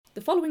The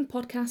following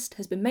podcast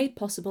has been made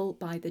possible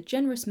by the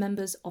generous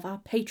members of our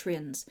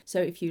Patreons. So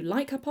if you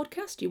like our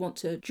podcast, you want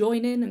to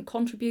join in and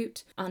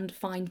contribute and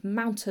find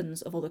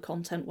mountains of other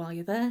content while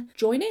you're there,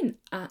 join in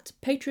at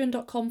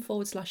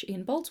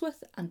patreon.com/Ian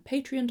Boldsworth and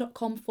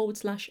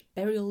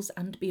patreon.com/Burials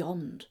and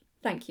Beyond.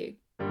 Thank you.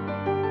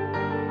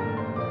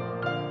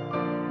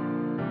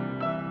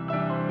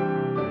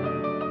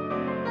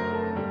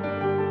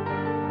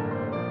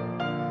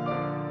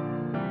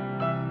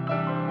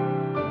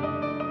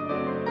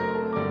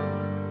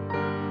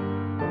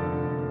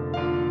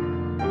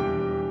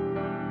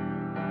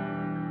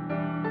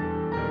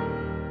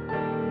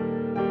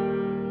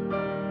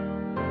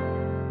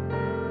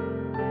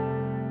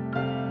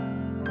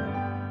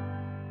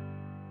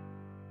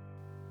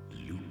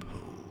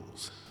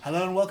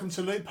 Hello and welcome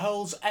to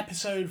Loopholes,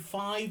 episode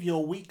 5,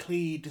 your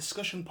weekly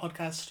discussion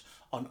podcast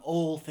on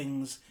all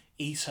things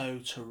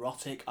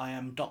esoteric. I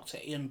am Dr.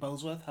 Ian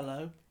Boldsworth,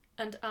 hello.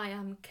 And I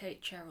am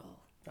Kate Cheryl.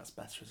 That's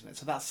better, isn't it?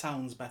 So that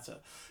sounds better.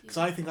 Because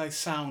I think I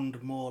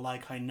sound more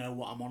like I know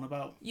what I'm on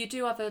about. You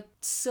do have a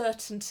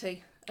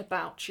certainty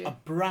about you. A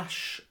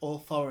brash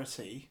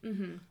authority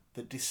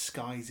that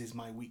disguises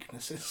my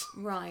weaknesses.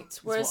 Right,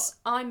 whereas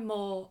I'm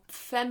more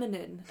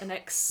feminine and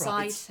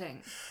exciting.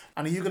 Right.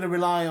 And are you going to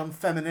rely on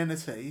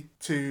femininity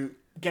to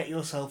get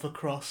yourself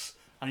across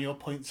and your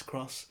points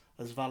across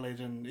as valid?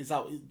 And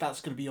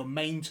that's going to be your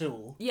main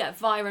tool? Yeah,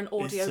 via an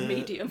audio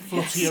medium.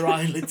 Flutter your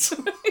eyelids.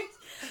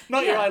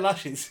 Not your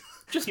eyelashes.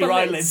 Just your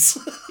eyelids.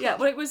 Yeah,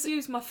 well, it was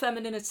use my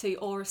femininity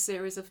or a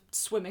series of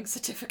swimming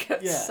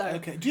certificates. Yeah, so.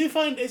 Okay. Do you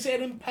find, is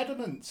it an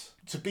impediment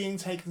to being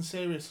taken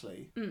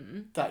seriously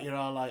that you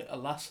are like a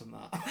lass and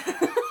that?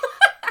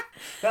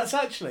 That's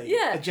actually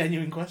a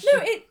genuine question. No,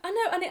 I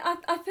know, and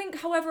I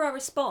think however I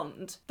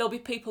respond, there'll be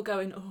people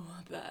going, oh,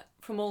 I bet,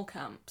 from all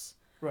camps.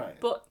 Right.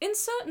 But in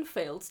certain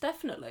fields,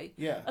 definitely.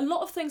 Yeah. A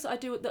lot of things that I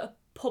do that are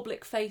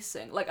public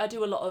facing, like I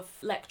do a lot of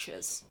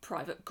lectures,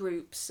 private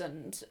groups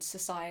and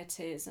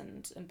societies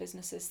and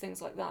businesses,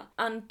 things like that.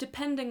 And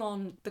depending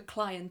on the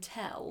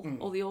clientele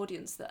or the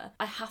audience there,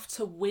 I have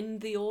to win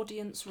the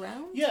audience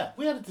round. Yeah,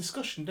 we had a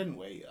discussion, didn't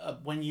we,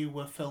 when you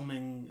were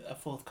filming a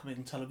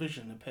forthcoming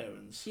television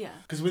appearance. Yeah.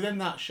 Because within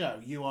that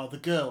show, you are the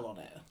girl on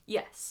it.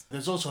 Yes.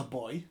 There's also a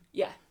boy.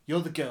 Yeah.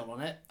 You're the girl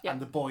on it, Yeah.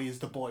 and the boy is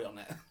the boy on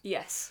it.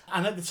 Yes.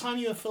 And at the time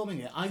you were filming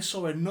it, I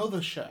saw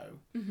another show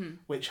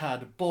which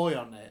had a boy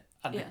on it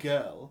and a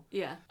girl.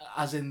 Yeah.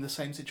 As in the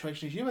same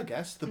situation as you, I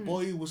guess. The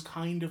boy was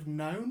kind of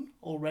known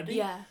already.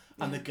 Yeah.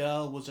 And the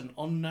girl was an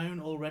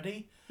unknown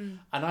already. And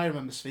I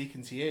remember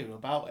speaking to you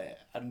about it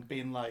and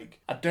being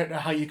like, I don't know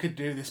how you could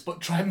do this,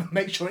 but try and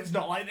make sure it's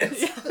not like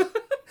this. Yeah.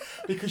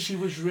 Because she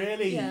was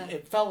really,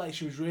 it felt like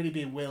she was really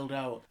being wheeled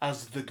out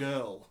as the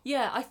girl.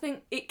 Yeah, I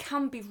think it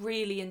can be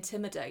really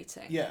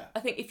intimidating. Yeah.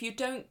 I think if you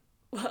don't,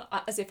 well,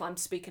 as if I'm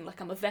speaking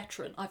like I'm a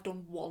veteran, I've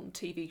done one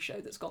TV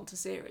show that's gone to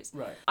series.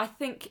 Right. I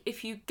think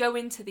if you go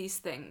into these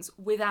things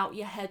without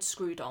your head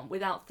screwed on,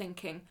 without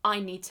thinking, I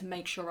need to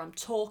make sure I'm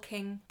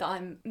talking, that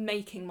I'm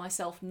making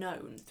myself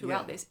known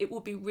throughout this, it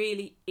will be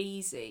really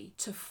easy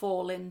to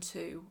fall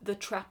into the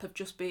trap of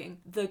just being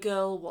the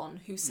girl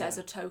one who says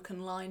a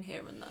token line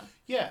here and there.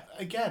 Yeah,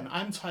 again,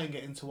 I'm tying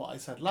it into what I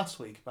said last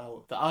week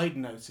about that I'd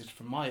noticed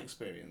from my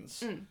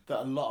experience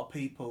that a lot of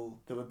people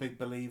that were big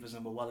believers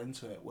and were well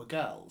into it were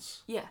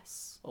girls.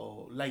 Yes.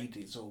 Or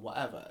ladies or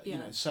whatever, Yeah. you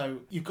know.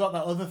 So you've got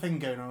that other thing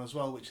going on as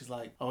well, which is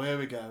like, oh, here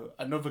we go,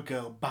 another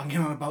girl banging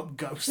on about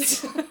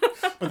ghosts.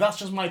 But that's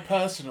just my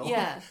personal.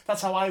 Yeah.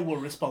 That's how I will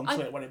respond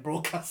to it when it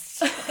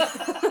broadcasts.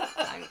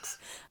 Thanks.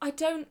 I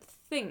don't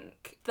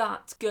think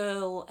that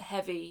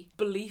girl-heavy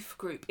belief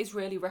group is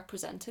really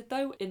represented,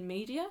 though, in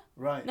media.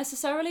 Right.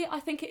 Necessarily. I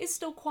think it is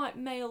still quite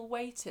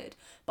male-weighted,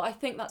 but I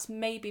think that's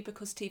maybe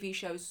because TV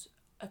shows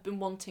have been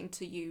wanting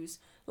to use,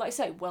 like I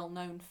say,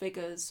 well-known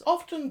figures.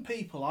 Often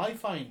people I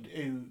find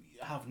who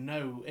have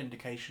no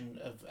indication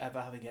of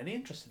ever having any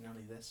interest in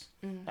any of this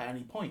at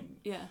any point.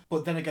 Yeah.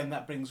 But then again,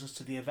 that brings us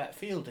to the Yvette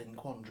Fielding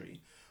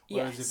quandary.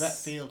 Whereas Yvette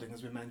Fielding,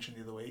 as we mentioned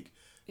the other week,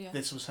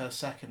 this was her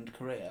second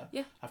career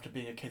after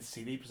being a kids'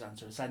 TV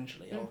presenter,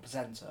 essentially, or a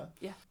presenter.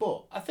 Yeah.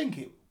 But I think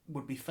it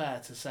would be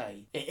fair to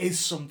say it is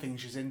something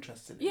she's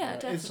interested in. Yeah,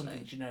 definitely. It is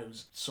something she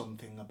knows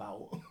something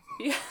about.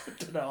 Yeah. I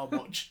don't know how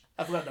much.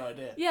 I've got no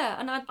idea. Yeah,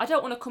 and I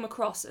don't want to come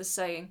across as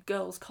saying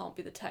girls can't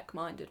be the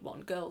tech-minded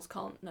one.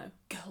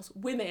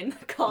 Women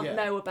can't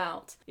know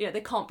about,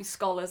 they can't be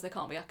scholars, they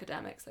can't be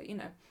academics,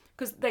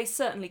 because they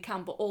certainly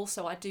can, but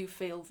also I do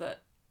feel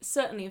that,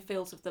 certainly in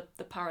fields of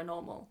the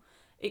paranormal,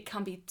 it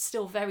can be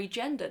still very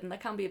gendered and there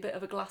can be a bit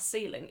of a glass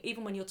ceiling,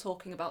 even when you're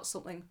talking about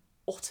something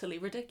utterly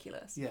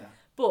ridiculous. Yeah.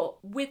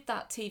 But with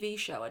that TV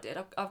show I did,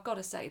 I've got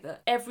to say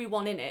that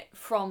everyone in it,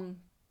 from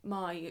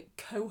my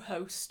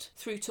co-host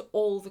through to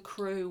all the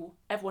crew,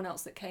 everyone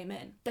else that came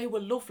in, they were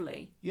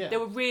lovely. Yeah. They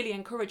were really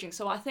encouraging.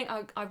 So I think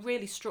I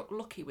really struck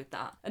lucky with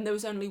that. And there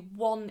was only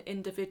one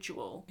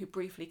individual who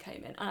briefly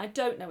came in, and I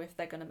don't know if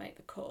they're going to make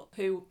the cut,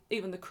 who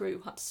even the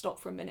crew had to stop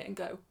for a minute and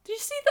go, did you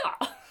see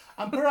that?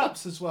 And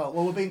perhaps as well,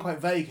 we're being quite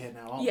vague here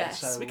now, aren't we? Yes,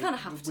 so we kind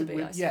of have to be,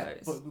 I suppose. Yeah,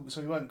 but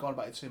so we won't go on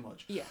about it too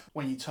much. Yeah.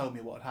 When you told me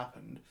what had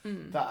happened,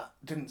 that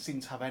didn't seem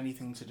to have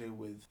anything to do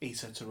with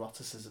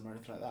esoteroticism or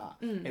anything like that.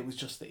 It was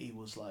just that he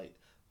was like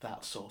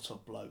that sort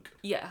of bloke.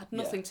 Yeah, it had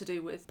nothing to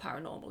do with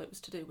paranormal. It was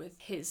to do with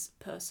his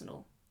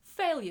personal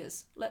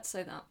failures, let's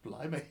say that.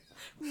 Blimey.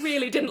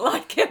 Really didn't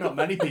like him. Not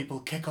many people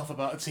kick off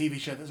about a TV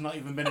show that's not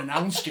even been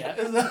announced yet,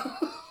 is there?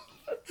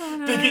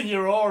 Digging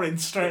your oar in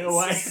straight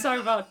away.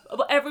 So bad.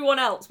 But everyone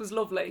else was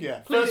lovely.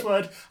 Yeah, first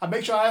word. I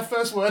make sure I have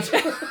first word.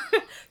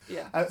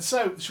 Yeah.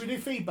 So, should we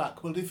do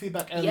feedback? We'll do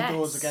feedback early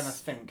doors again, I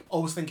think.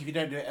 Always think if you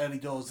don't do it early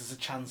doors, there's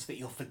a chance that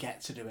you'll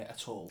forget to do it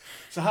at all.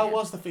 So how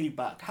was the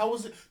feedback? How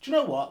was it? Do you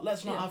know what?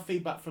 Let's not have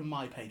feedback from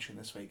my Patreon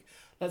this week.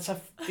 Let's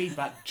have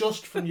feedback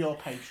just from your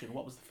Patreon.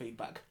 What was the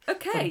feedback?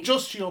 Okay. From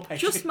just your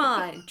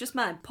Patreon. Just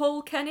mine.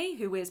 Paul Kenny,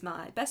 who is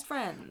my best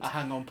friend.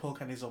 Hang on, Paul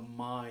Kenny's on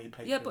my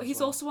Patreon. Yeah, but he's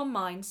also on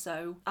mine,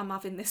 so I'm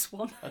having this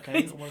one.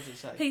 Okay, what does it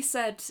say? He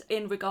said,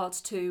 in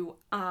regards to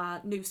our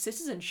new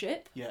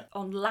citizenship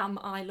on Lamb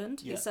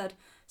Island, he said,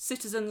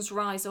 citizens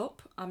rise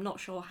up. I'm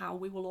not sure how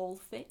we will all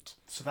fit.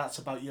 So that's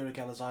about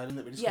Urigella's Island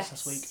that we discussed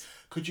last week.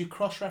 Could you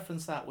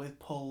cross-reference that with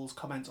Paul's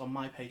comment on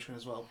my Patreon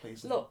as well,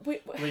 please? Look,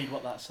 read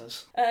what that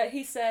says.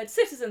 He said,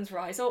 citizens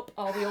rise up.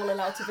 Are we all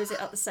allowed to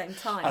visit at the same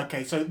time?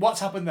 Okay, so what's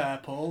happened there,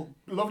 Paul?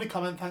 Lovely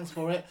comment, thanks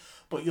for it.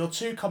 But your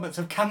two comments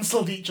have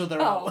cancelled each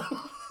other out.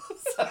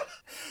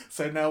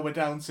 So now we're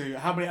down to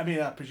how many? I mean,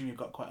 I presume you've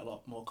got quite a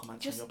lot more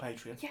comments on your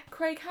Patreon. Yeah,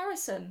 Craig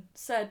Harrison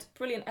said,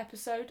 brilliant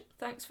episode,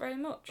 thanks very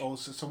much.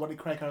 Also, so what did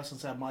Craig Harrison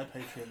say on my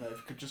Patreon, though? If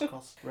you could just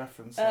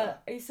cross-reference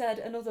that. He said,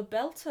 another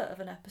belter of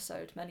an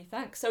episode, many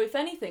thanks. So if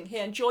anything, he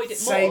enjoyed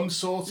it more. Same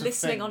sort of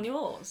listening thing. On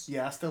yours.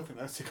 Yeah, I still think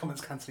those two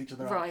comments cancel each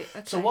other out. Right,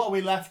 okay. So what are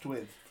we left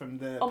with from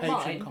the on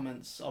Patreon mine?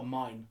 Comments on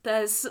mine?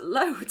 There's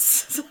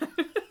loads.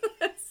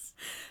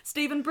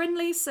 Stephen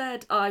Brindley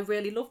said, I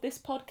really love this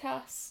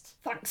podcast.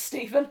 Thanks,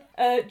 Stephen.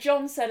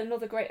 John said,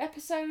 another great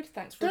episode.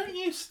 Thanks for... Don't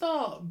you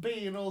start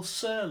being all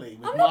surly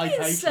with I'm my not being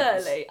patrons.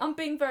 Surly. I'm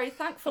being very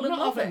thankful and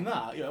loving. I'm not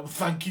having that. Yeah, well,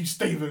 thank you,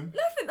 Stephen.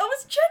 No, I think that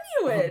was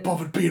genuine. I'm not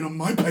bothered being on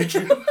my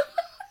Patreon.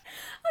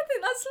 I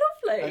think that's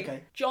lovely.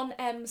 Okay. John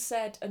M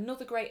said,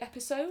 another great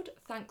episode.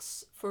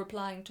 Thanks for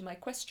replying to my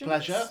questions.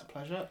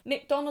 Pleasure.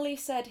 Nick Donnelly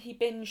said he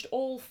binged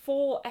all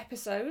 4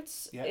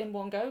 episodes in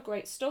one go.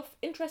 Great stuff.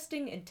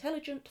 Interesting,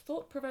 intelligent,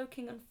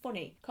 thought-provoking and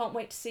funny. Can't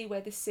wait to see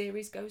where this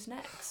series goes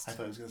next. I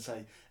thought I was going to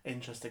say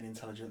interesting,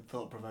 intelligent,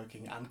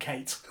 thought-provoking and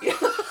Kate.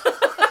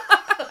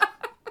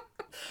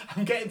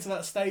 I'm getting to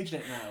that stage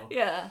now.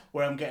 Yeah.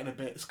 Where I'm getting a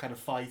bit kind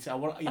of fighty. I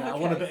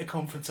want a bit of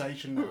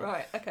confrontation now.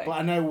 Right. Okay. But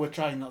I know we're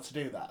trying not to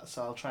do that,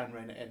 so I'll try and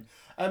rein it in.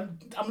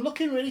 I'm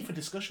looking really for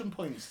discussion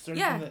points. Is there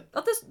anything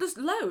that... there's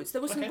loads.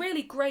 There were some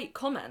really great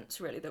comments,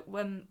 really, that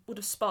would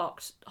have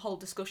sparked whole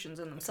discussions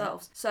in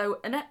themselves. Okay. So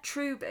Annette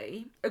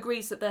Truby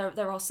agrees that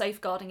there are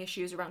safeguarding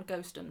issues around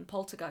ghost and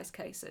poltergeist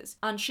cases,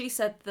 and she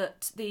said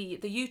that the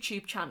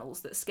YouTube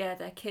channels that scare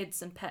their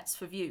kids and pets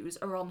for views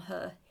are on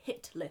her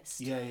hit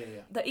list. Yeah.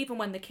 That even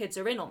when the kids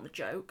are in on the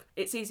joke,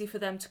 it's easy for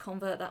them to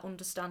convert that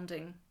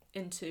understanding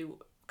into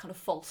kind of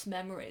false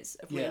memories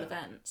of real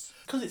events.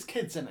 Because it's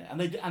kids, isn't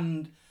it?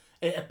 And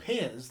it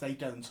appears they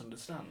don't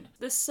understand.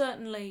 There's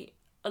certainly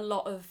a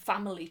lot of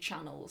family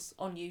channels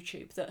on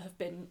YouTube that have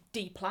been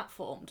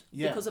deplatformed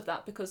because of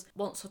that, because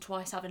once or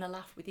twice having a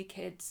laugh with your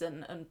kids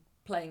and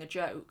playing a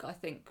joke, I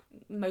think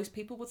most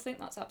people would think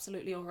that's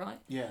absolutely all right.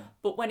 Yeah.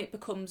 But when it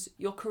becomes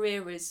your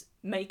career is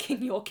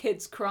making your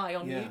kids cry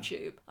on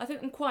YouTube, I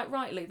think, and quite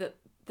rightly, that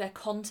their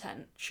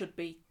content should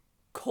be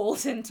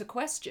called into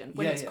question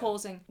when it's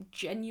causing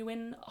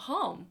genuine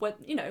harm, when,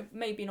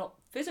 maybe not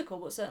physical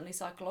but certainly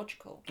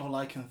psychological. All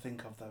I can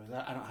think of, though, is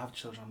that I don't have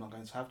children. I'm not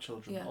going to have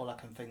children. All I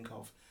can think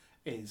of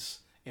is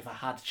if I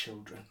had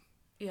children,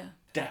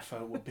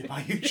 Defo would be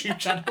my YouTube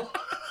channel.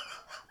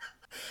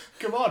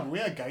 Come on, we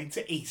are going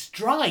to East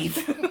Drive.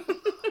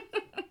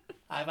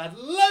 I've had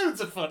loads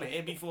of fun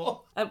here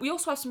before. We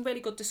also have some really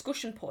good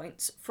discussion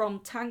points from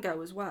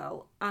Tango as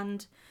well,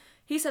 and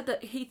he said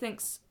that he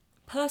thinks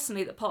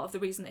personally that part of the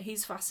reason that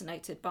he's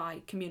fascinated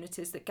by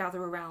communities that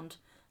gather around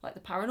like the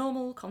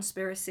paranormal,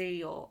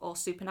 conspiracy or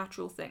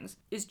supernatural things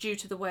is due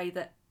to the way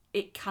that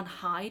it can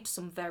hide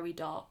some very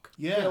dark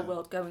real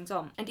world goings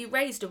on. And he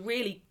raised a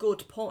really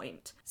good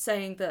point,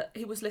 saying that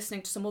he was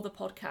listening to some other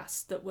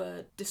podcasts that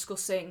were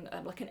discussing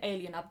like an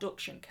alien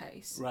abduction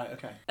case. Right,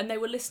 okay. And they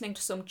were listening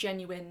to some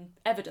genuine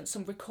evidence,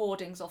 some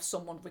recordings of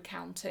someone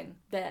recounting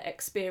their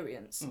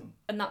experience.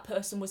 And that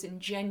person was in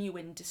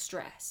genuine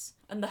distress.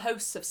 And the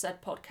hosts of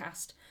said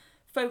podcast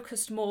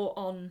focused more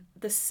on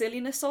the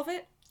silliness of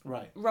it,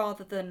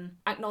 rather than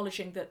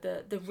acknowledging that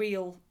the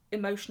real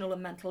emotional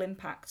and mental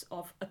impact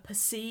of a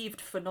perceived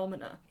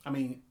phenomena. I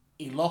mean,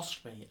 he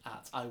lost me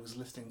at I was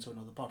listening to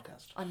another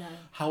podcast. I know.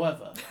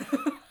 However,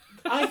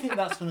 I think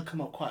that's going to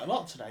come up quite a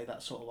lot today,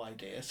 that sort of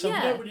idea. So we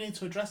don't really need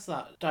to address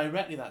that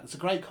directly. It's a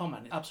great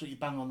comment, absolutely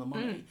bang on the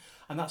money.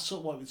 And that's sort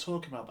of what we're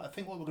talking about. But I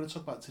think what we're going to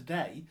talk about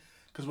today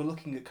because we're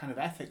looking at kind of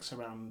ethics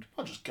around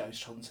not just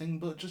ghost hunting,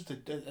 but just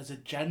as a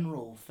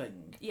general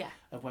thing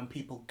of when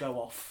people go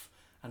off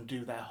and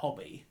do their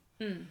hobby.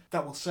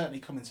 That will certainly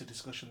come into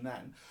discussion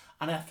then.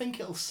 And I think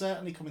it'll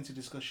certainly come into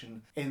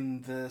discussion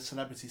in the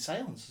celebrity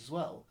seance as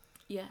well.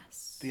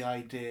 Yes. The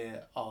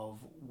idea of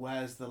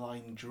where's the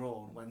line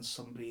drawn when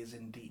somebody is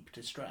in deep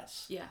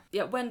distress. Yeah.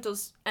 Yeah, when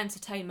does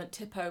entertainment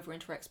tip over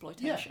into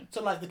exploitation? Yeah,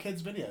 so like the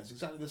kids' videos,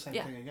 exactly the same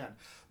thing again.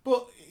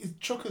 But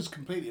Chucker's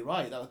completely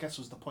right. That, I guess,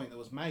 was the point that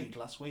was made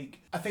last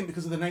week. I think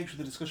because of the nature of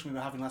the discussion we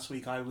were having last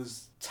week, I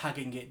was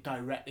tagging it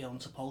directly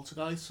onto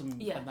poltergeists and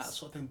that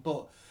sort of thing.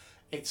 But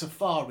it's a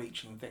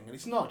far-reaching thing, and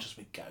it's not just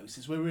with ghosts,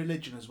 it's with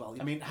religion as well.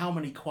 I mean, how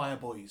many choir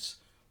boys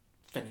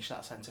finish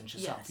that sentence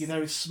yourself? Yes. You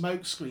know,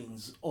 smoke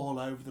screens all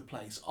over the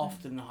place,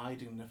 often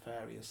hiding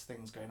nefarious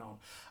things going on.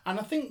 And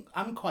I think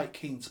I'm quite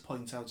keen to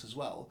point out as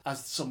well,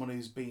 as someone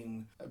who's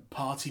been a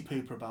party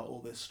pooper about all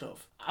this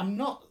stuff, I'm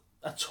not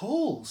at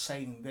all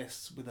saying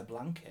this with a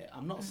blanket.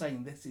 I'm not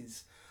saying this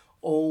is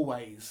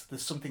always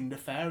there's something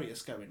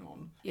nefarious going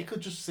on. It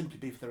could just simply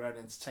be for their own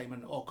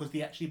entertainment, or because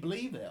they actually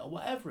believe it, or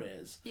whatever it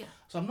is.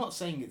 So I'm not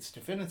saying it's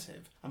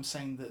definitive. I'm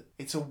saying that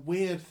it's a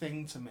weird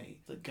thing to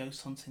me that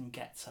ghost hunting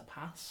gets a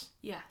pass.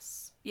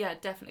 Yes. Yeah,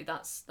 definitely.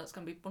 That's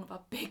going to be one of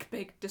our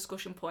big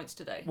discussion points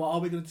today. What are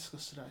we going to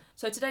discuss today?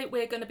 So today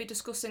we're going to be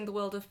discussing the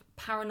world of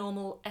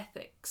paranormal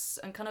ethics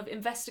and kind of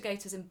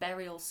investigators in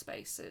burial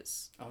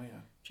spaces. Oh, yeah.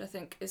 Which I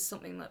think is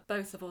something that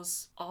both of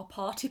us are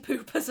party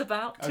poopers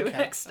about to an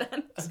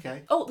extent.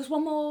 Okay. Oh, there's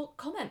one more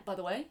comment, by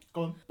the way.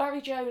 Go on.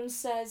 Barry Jones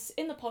says,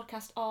 in the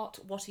podcast art,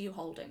 what are you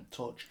holding?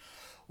 Torch.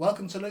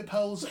 Welcome to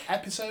Loopholes,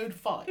 episode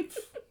 5.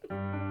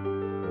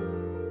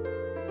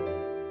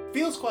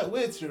 Feels quite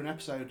weird to do an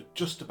episode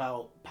just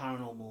about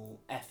paranormal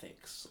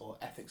ethics, or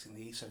ethics in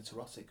the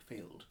esoteric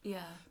field. Yeah.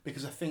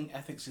 Because I think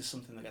ethics is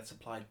something that gets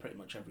applied pretty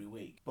much every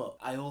week. But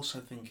I also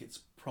think it's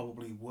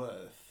probably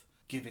worth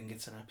giving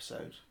it an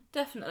episode.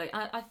 Definitely.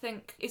 I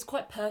think it's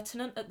quite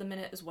pertinent at the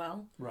minute as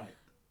well. Right.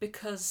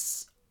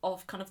 Because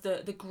of kind of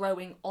the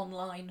growing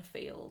online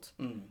field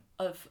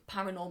of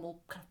paranormal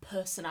kind of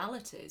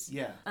personalities.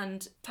 Yeah.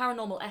 And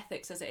paranormal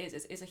ethics, as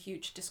it is a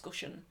huge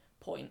discussion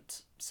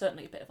point.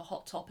 Certainly a bit of a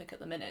hot topic at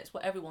the minute. It's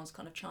what everyone's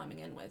kind of chiming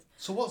in with.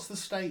 So what's the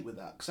state with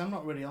that? Because I'm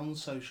not really on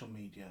social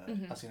media,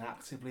 as in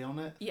actively on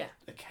it. Yeah.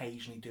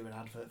 Occasionally do an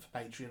advert for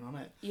Patreon on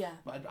it. Yeah.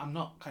 But I'm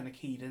not kind of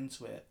keyed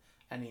into it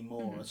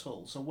anymore at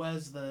all. So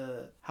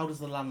how does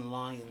the land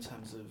lie in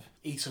terms of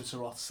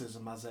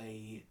esotericism as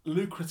a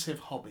lucrative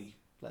hobby,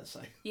 let's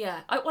say?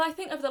 Yeah, I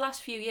think over the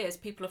last few years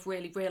people have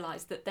really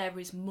realised that there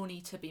is money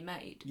to be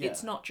made. Yeah.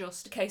 It's not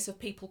just a case of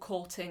people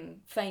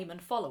courting fame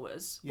and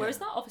followers, whereas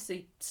that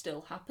obviously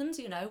still happens,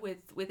 you know,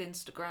 with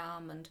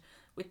Instagram and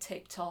with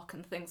TikTok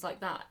and things like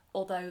that,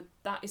 although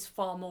that is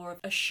far more of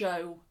a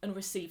show and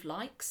receive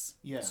likes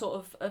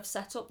sort of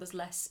setup. There's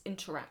less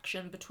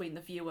interaction between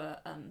the viewer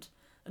and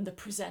the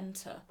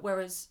presenter,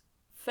 whereas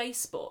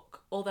Facebook,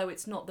 although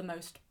it's not the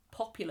most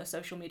popular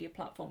social media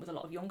platform with a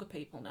lot of younger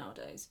people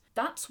nowadays,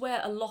 that's where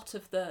a lot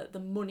of the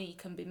money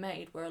can be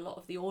made, where a lot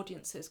of the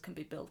audiences can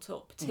be built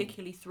up,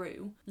 particularly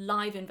through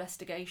live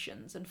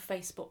investigations and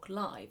Facebook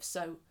Live.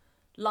 So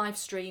live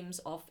streams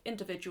of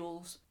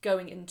individuals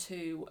going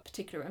into a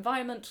particular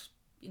environment,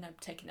 you know,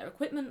 taking their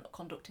equipment,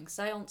 conducting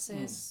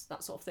seances,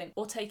 that sort of thing,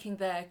 or taking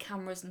their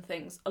cameras and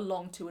things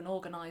along to an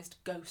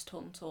organised ghost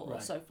hunt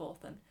or so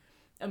forth,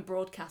 and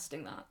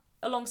broadcasting that.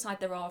 Alongside,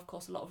 there are, of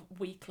course, a lot of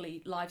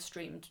weekly live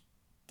streamed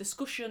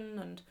discussion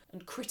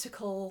and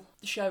critical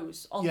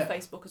shows on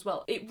Facebook as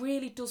well. It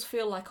really does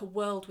feel like a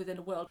world within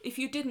a world. If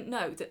you didn't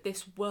know that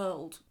this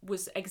world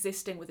was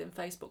existing within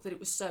Facebook, that it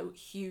was so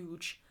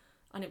huge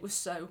and it was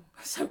so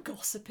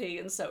gossipy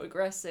and so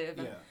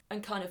aggressive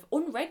and kind of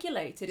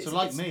unregulated. So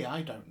like me,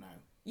 I don't know.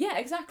 Yeah,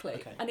 exactly.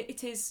 Okay. And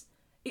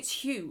it's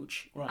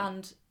huge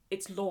and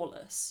it's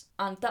lawless.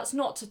 And that's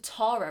not to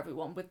tar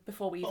everyone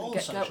before we even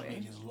get going. All social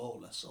media is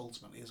lawless,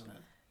 ultimately, isn't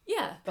it?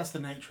 Yeah. That's the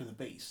nature of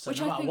the beast. So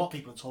no matter what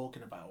people are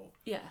talking about,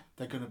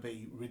 they're going to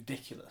be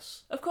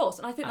ridiculous. Of course,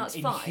 and I think that's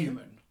fine.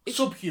 Inhuman.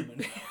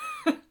 Subhuman.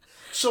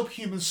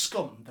 Subhuman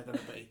scum they're going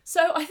to be.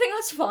 So I think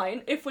that's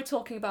fine if we're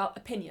talking about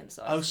opinions.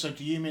 Oh, so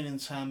do you mean in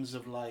terms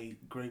of like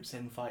groups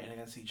infighting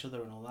against each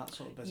other and all that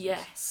sort of business?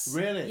 Yes.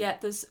 Really? Yeah,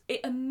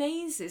 it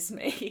amazes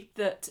me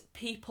that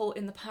people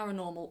in the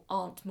paranormal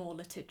aren't more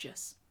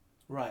litigious.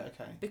 Right,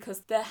 okay. Because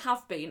there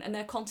have been, and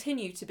there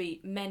continue to be,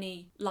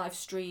 many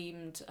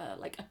live-streamed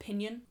like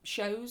opinion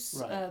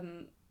shows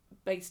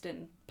based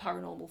in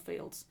paranormal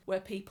fields where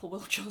people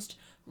will just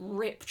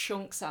rip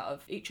chunks out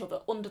of each other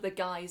under the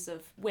guise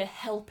of we're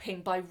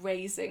helping by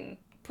raising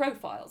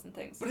profiles and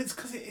things. But it's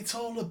because it's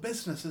all a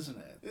business, isn't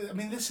it? I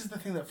mean, this is the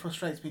thing that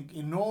frustrates me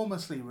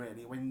enormously,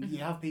 really, when you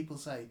have people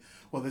say,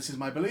 well, this is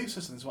my belief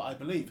system, this is what I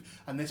believe,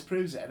 and this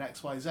proves it, and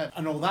X, Y, Z,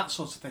 and all that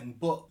sort of thing.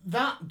 But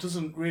that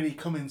doesn't really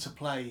come into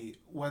play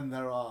when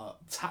there are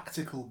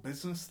tactical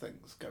business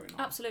things going on.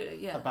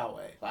 Absolutely, yeah.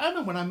 About it. I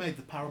remember when I made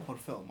the Parapod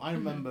film, I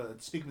remember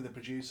speaking with the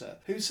producer,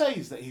 who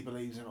says that he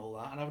believes in all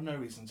that, and I have no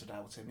reason to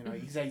doubt him. You know,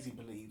 he says he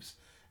believes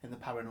in the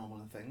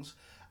paranormal and things.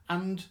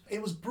 And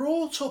it was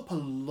brought up a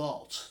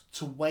lot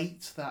to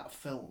weight that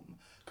film,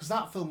 because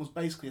that film was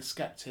basically a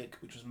skeptic,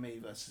 which was me,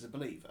 versus a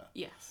believer.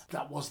 Yes.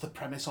 That was the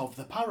premise of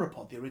the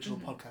Parapod, the original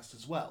podcast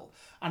as well.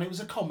 And it was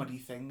a comedy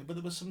thing, but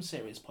there were some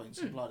serious points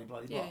and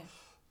blah-de-blah-de-blah. Yeah.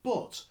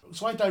 But,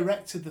 so I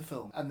directed the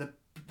film, and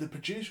the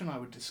producer and I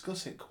would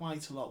discuss it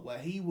quite a lot, where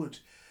he would,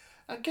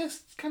 I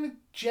guess, kind of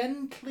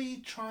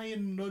gently try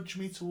and nudge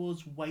me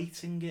towards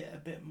weighting it a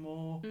bit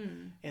more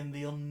in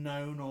the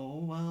unknown,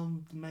 or, well,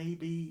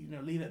 maybe,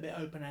 leave it a bit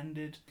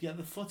open-ended. Yeah,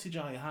 the footage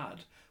I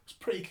had was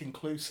pretty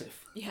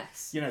conclusive.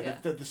 Yes.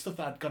 The stuff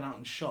that I'd gone out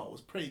and shot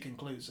was pretty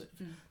conclusive.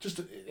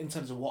 Just in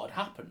terms of what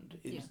had happened.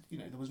 It was,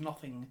 there was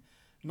nothing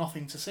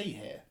to see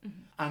here.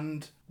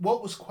 And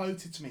what was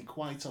quoted to me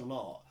quite a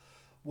lot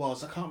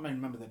was, I can't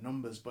remember the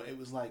numbers, but it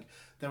was like,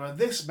 there are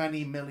this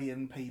many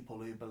million people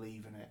who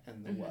believe in it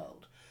in the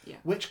world,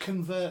 which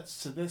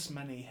converts to this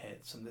many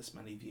hits and this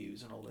many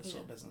views and all this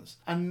sort of business.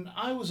 And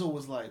I was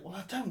always like,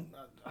 well,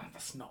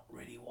 that's not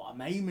really what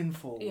I'm aiming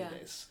for with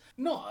this.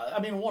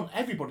 I want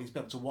everybody to be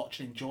able to watch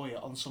and enjoy it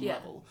on some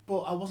level, but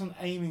I wasn't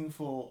aiming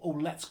for,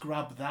 let's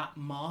grab that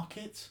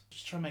market.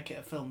 Just try and make it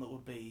a film that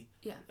would be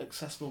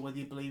accessible whether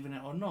you believe in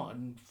it or not,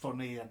 and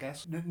funny, I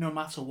guess, no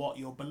matter what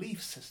your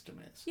belief system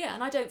is. Yeah,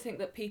 and I don't think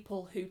that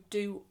people who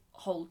do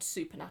hold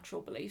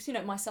supernatural beliefs,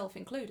 myself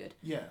included,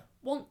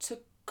 want to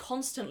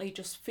constantly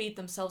just feed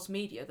themselves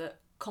media that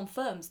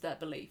confirms their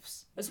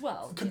beliefs as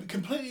well.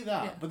 Completely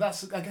that, but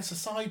that's, I guess, a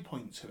side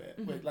point to it.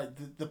 But, like,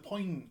 the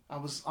point I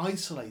was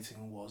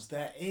isolating was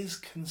there is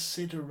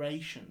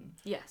consideration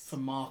for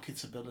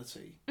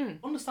marketability.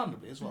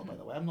 Understandably as well, by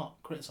the way. I'm not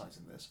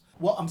criticising this.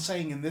 What I'm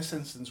saying in this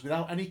instance,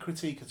 without any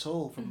critique at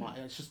all from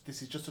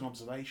this is just an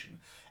observation,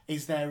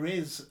 is there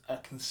is a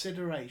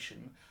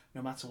consideration,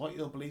 no matter what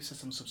your belief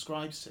system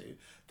subscribes to,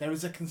 there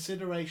is a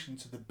consideration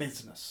to the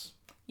business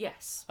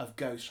of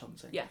ghost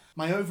hunting. Yeah.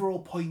 My overall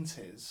point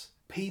is,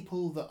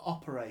 people that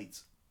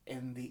operate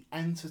in the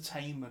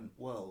entertainment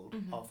world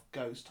of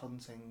ghost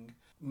hunting,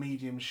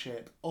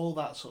 mediumship, all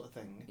that sort of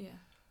thing,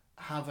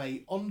 have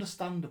a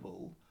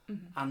understandable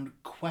and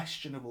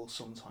questionable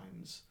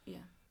sometimes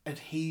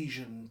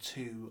adhesion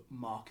to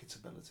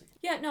marketability.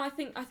 Yeah, no, I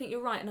think you're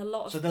right, and a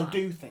lot of so they'll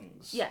do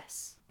things.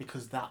 Yes.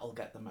 Because that'll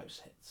get the most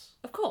hits.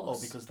 Of course.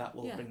 Or because that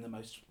will bring the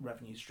most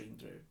revenue stream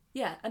through.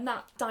 Yeah, and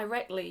that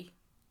directly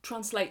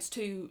translates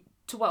to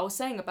what I was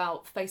saying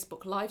about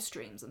Facebook live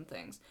streams and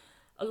things.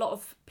 A lot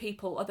of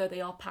people, although they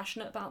are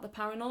passionate about the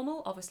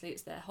paranormal, obviously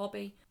it's their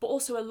hobby, but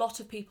also a lot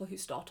of people who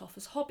start off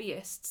as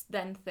hobbyists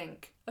then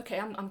think, okay,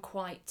 I'm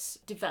quite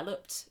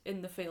developed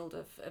in the field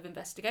of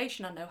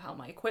investigation. I know how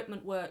my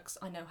equipment works.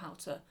 I know how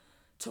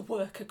to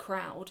work a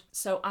crowd.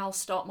 So I'll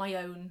start my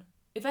own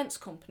events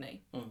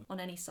company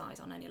on any size,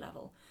 on any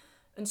level.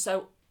 And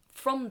so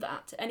from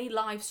that, any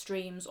live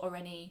streams or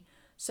any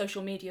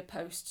social media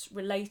posts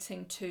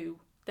relating to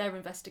their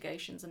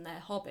investigations and their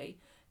hobby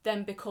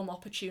then become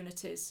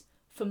opportunities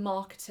for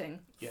marketing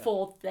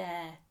for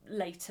their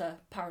later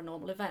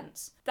paranormal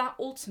events. That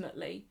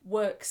ultimately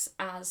works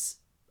as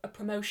a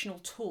promotional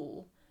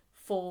tool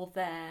for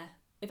their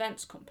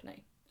events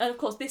company. And of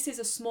course, this is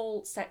a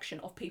small section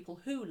of people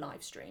who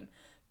live stream,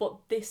 but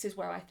this is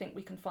where I think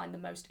we can find the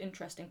most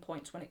interesting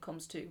points when it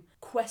comes to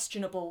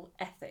questionable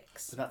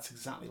ethics. So that's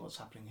exactly what's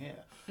happening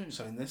here.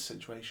 So in this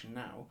situation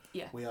now,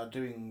 we are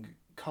doing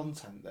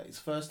content that is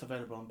first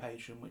available on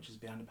Patreon, which is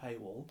behind a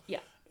paywall.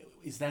 Yeah.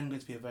 Is then going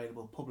to be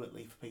available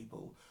publicly for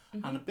people.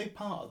 And a big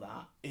part of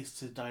that is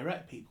to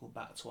direct people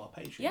back to our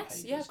Patreon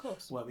pages, of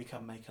course, where we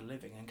can make a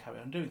living and carry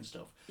on doing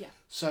stuff. Yeah.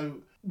 So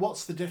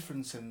what's the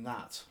difference in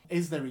that?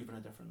 Is there even a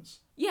difference?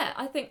 Yeah,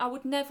 I think I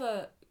would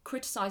never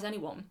criticise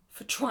anyone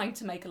for trying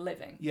to make a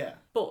living. Yeah.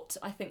 But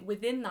I think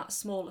within that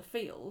smaller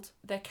field,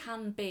 there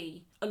can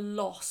be a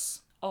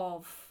loss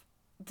of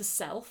the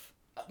self.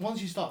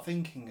 Once you start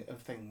thinking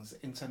of things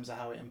in terms of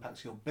how it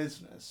impacts your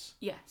business,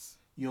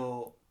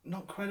 your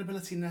not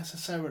credibility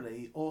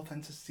necessarily,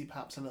 authenticity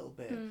perhaps a little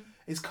bit,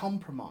 is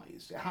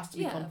compromised. It has to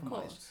be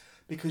compromised,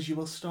 because you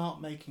will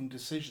start making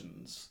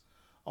decisions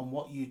on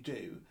what you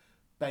do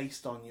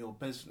based on your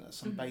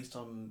business and based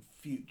on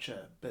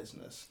future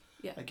business.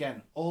 Yeah.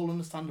 Again, all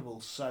understandable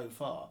so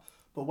far,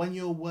 but when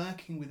you're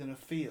working within a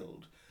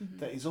field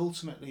that is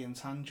ultimately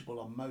intangible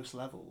on most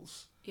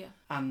levels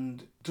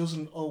and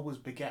doesn't always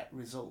beget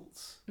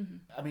results,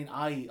 I mean,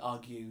 I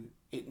argue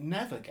it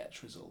never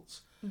gets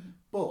results.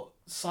 But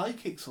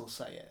psychics will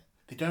say it.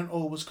 They don't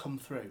always come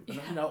through.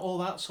 And, all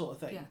that sort of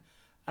thing. Yeah.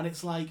 And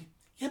it's like,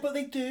 but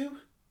they do.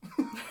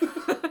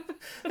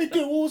 They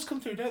do always come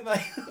through, don't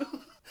they?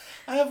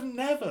 I have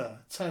never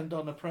turned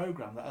on a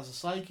programme that has a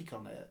psychic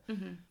on it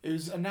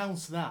who's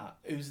announced that,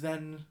 who's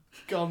then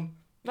gone,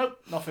 nope,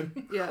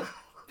 nothing. Yeah.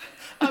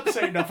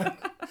 Absolutely nothing.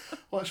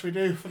 What should we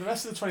do for the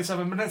rest of the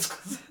 27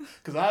 minutes?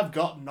 Because I've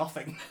got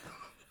nothing.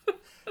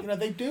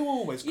 They do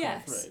always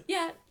come through.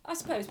 Yeah, I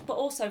suppose. But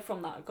also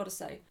from that, I've got to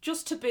say,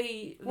 just to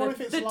be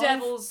the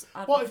devil's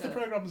advocate. What if the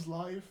programme's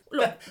live?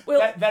 Look,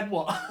 then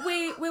what?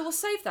 We will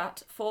save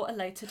that for a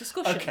later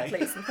discussion,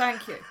 please, and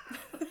thank you.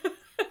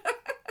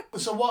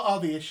 So what are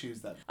the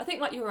issues then? I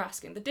think, like you were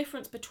asking, the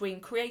difference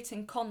between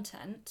creating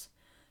content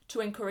to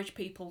encourage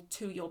people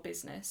to your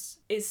business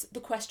is the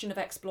question of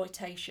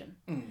exploitation.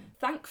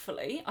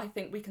 Thankfully, I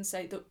think we can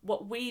say that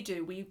what we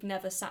do, we've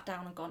never sat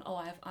down and gone,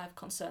 I have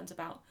concerns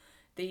about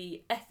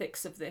the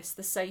ethics of this,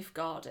 the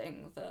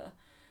safeguarding,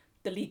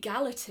 the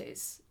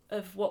legalities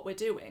of what we're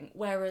doing.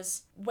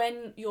 Whereas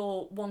when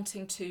you're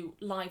wanting to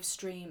live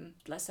stream,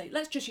 let's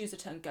just use the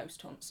term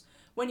ghost hunts,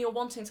 when you're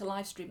wanting to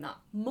live stream that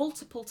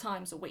multiple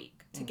times a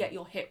week to get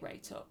your hit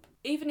rate up,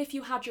 even if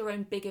you had your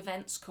own big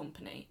events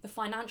company, the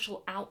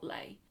financial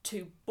outlay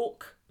to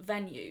book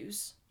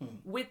venues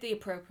with the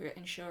appropriate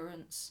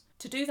insurance,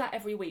 to do that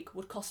every week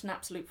would cost an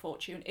absolute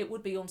fortune. It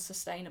would be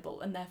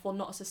unsustainable and therefore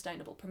not a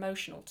sustainable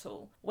promotional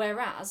tool.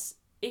 Whereas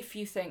if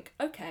you think,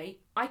 okay,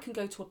 I can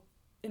go to a,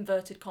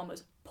 inverted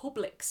commas,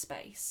 public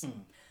space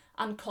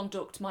and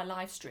conduct my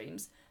live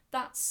streams,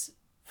 that's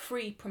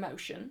free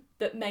promotion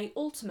that may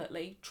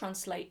ultimately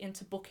translate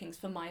into bookings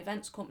for my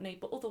events company,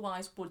 but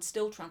otherwise would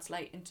still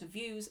translate into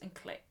views and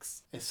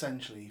clicks.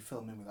 Essentially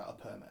filming without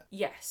a permit.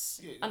 Yes.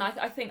 And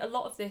I think a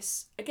lot of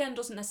this, again,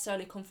 doesn't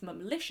necessarily come from a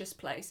malicious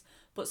place,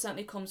 but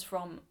certainly comes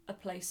from a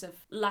place of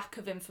lack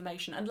of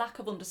information and lack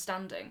of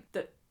understanding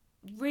that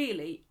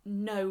really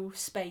no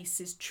space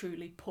is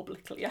truly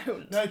publicly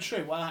owned. No,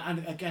 true. Well,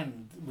 and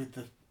again, with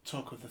the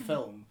talk of the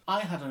film,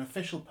 I had an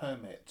official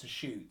permit to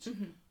shoot.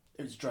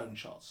 It was drone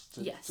shots.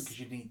 Because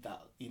you need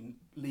that. You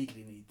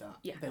legally need that.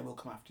 Yeah. They will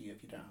come after you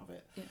if you don't have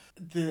it. Yeah.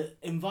 The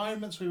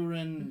environments we were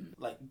in,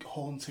 like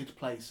haunted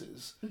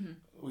places,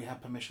 we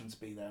had permission to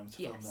be there and to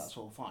film. That's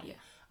all fine. Yeah.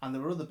 And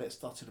there were other bits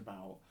dotted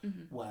about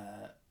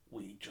where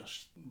we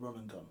just run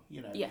and gun.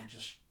 You know, we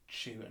just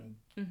shoot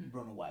and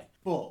run away.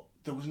 But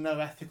there was no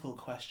ethical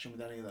question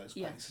with any of those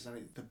places.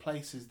 And the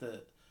places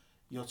that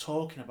you're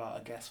talking about,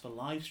 I guess, for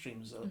live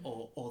streams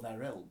or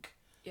their ilk,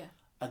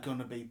 are going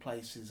to be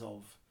places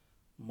of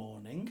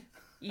mourning.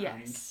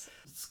 Yes.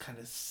 And it's kind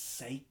of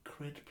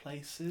sacred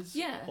places.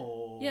 Yeah.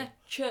 Or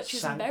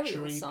churches and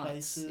burial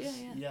sites.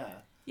 Places.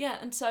 Yeah,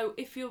 and so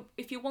if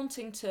you're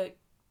wanting to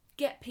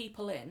get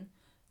people in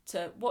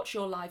to watch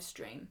your live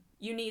stream,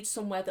 you need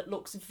somewhere that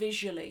looks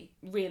visually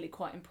really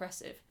quite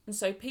impressive. And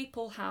so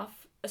people have,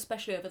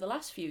 especially over the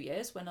last few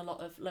years when a lot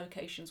of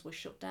locations were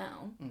shut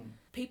down,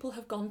 people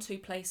have gone to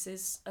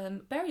places,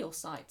 burial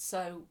sites.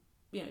 So,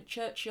 you know,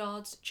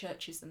 churchyards,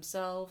 churches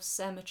themselves,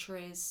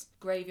 cemeteries,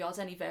 graveyards,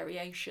 any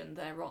variation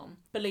thereon,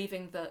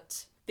 believing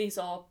that these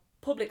are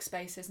public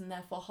spaces and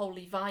therefore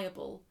wholly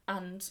viable,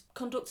 and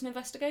conduct an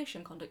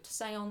investigation, conduct a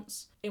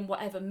seance in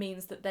whatever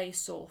means that they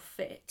saw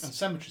fit. And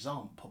cemeteries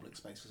aren't public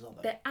spaces, are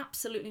they? They're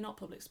absolutely not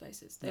public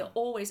spaces. They are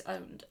always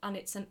owned, and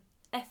it's an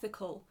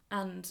ethical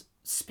and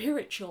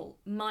spiritual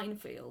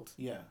minefield.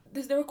 Yeah.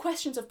 There are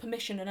questions of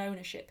permission and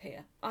ownership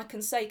here. I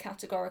can say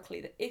categorically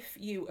that if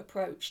you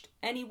approached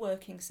any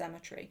working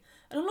cemetery,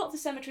 and a lot of the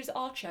cemeteries that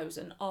are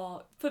chosen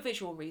are for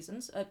visual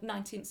reasons,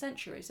 19th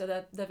century, so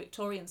they're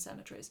Victorian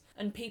cemeteries,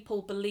 and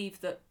people believe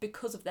that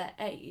because of their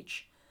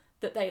age,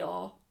 that they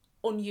are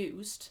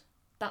unused.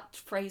 That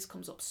phrase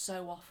comes up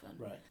so often.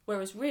 Right.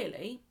 Whereas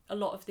really, a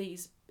lot of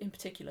these, in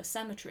particular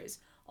cemeteries,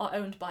 are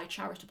owned by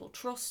charitable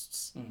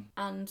trusts,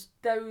 and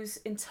those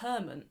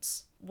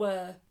interments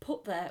were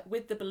put there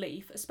with the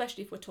belief,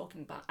 especially if we're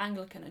talking about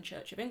Anglican and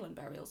Church of England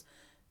burials,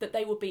 that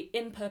they would be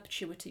in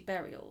perpetuity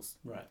burials,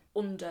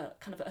 under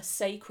kind of a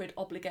sacred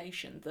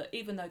obligation that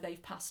even though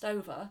they've passed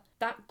over,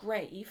 that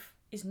grave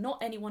is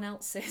not anyone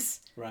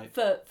else's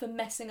for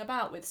messing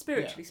about with,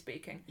 spiritually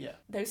speaking. Yeah.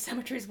 Those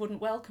cemeteries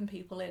wouldn't welcome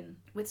people in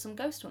with some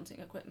ghost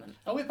hunting equipment.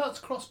 Are we about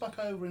to cross back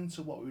over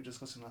into what we were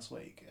discussing last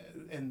week?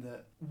 In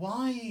that,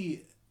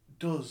 why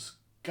does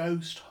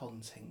ghost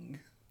hunting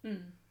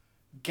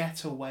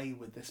get away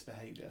with this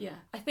behaviour? Yeah,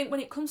 I think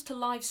when it comes to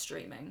live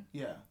streaming,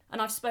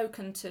 and I've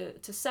spoken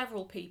to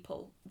several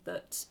people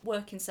that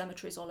work in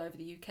cemeteries all over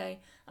the UK, and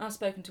I've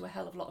spoken to a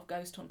hell of a lot of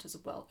ghost hunters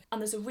as well, and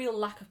there's a real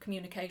lack of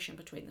communication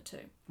between the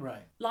two.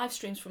 Right. Live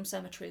streams from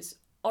cemeteries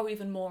are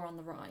even more on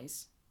the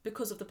rise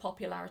because of the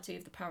popularity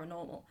of the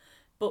paranormal.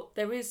 But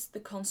there is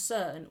the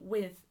concern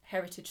with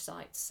heritage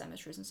sites,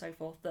 cemeteries and so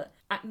forth, that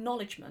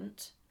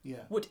acknowledgement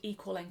would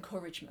equal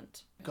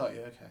encouragement. Got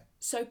you, okay.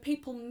 So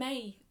people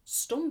may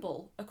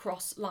stumble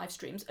across live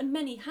streams, and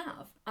many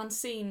have, and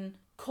seen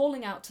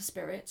calling out to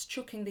spirits,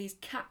 chucking these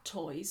cat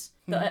toys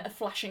that are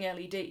flashing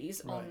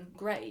LEDs on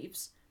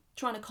graves,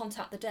 trying to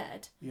contact the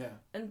dead,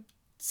 and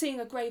seeing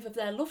a grave of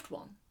their loved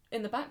one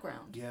in the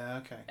background. Yeah,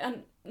 okay.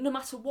 And no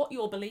matter what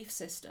your belief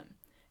system,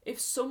 if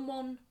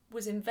someone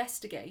was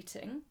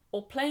investigating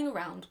or playing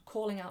around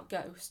calling out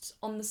ghosts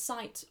on the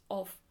site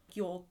of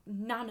your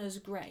nana's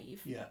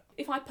grave,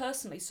 if I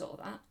personally saw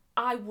that,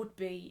 I would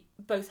be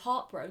both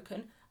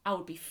heartbroken, I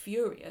would be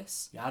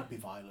furious. Yeah, I'd be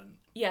violent.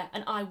 Yeah,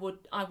 and I would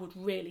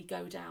really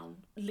go down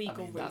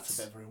legal routes. That's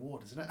a bit of a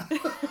reward, isn't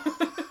it?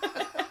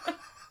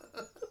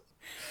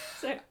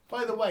 So, but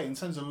By the way, in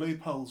terms of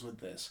loopholes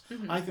with this,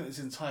 I think this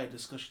entire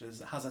discussion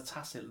has a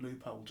tacit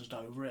loophole just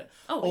over it.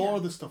 All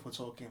of the stuff we're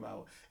talking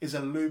about is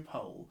a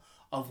loophole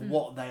of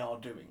what they are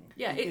doing.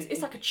 Yeah,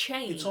 it's like a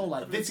chain. It's all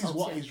like, this is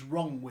what is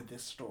wrong with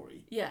this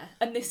story. Yeah,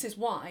 and this is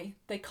why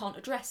they can't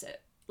address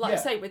it. Like I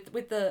say,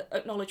 with the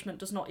acknowledgement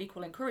does not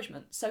equal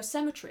encouragement. So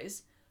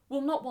cemeteries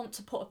will not want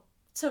to put a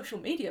social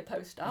media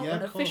post out,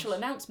 an official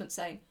announcement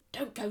saying,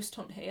 don't ghost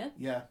hunt here.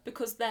 Yeah.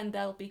 Because then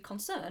they'll be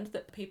concerned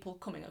that people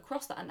coming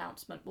across that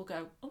announcement will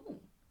go, oh,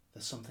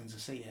 there's something to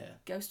see here.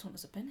 Ghost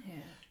hunters have been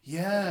here.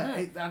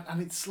 Yeah,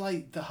 and it's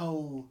like the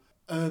whole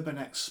urban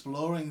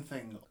exploring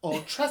thing,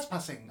 or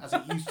trespassing, as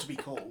it used to be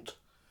called.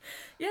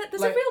 Yeah,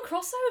 there's a real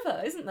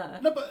crossover, isn't there?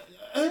 No, but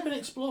urban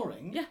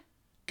exploring,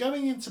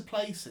 going into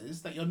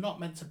places that you're not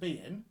meant to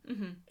be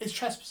in, is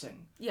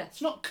trespassing. Yeah.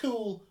 It's not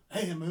cool,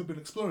 hey, I'm urban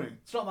exploring.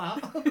 It's not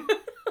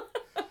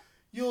that.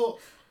 You're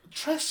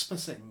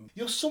trespassing.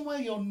 You're somewhere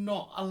you're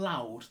not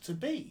allowed to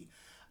be.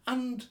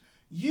 And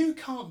you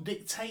can't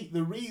dictate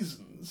the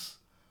reasons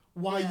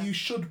why you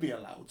should be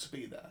allowed to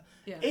be there.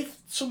 Yeah. If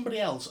somebody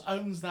else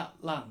owns that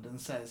land and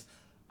says,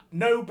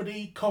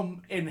 nobody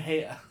come in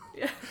here,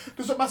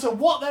 doesn't matter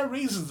what their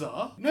reasons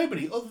are,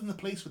 nobody other than the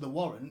police with a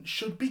warrant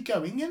should be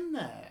going in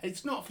there.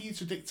 It's not for you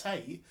to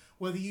dictate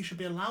whether you should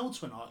be allowed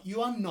to or not.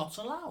 You are not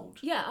allowed.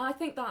 Yeah, I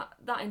think that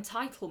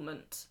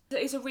entitlement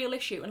is a real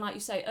issue. And like you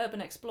say,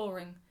 urban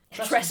exploring,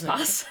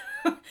 trespass,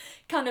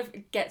 kind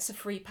of gets a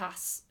free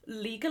pass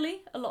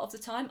legally a lot of the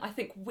time. I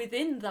think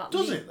within that...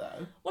 Does it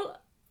though? Well,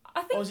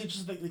 I think... Or is it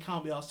just that they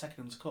can't be asked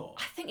taken into court?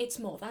 I think it's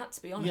more that,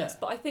 to be honest. Yeah.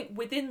 But I think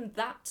within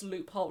that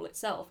loophole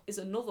itself is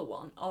another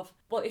one of,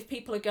 well, if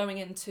people are going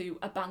into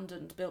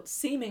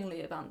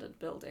seemingly abandoned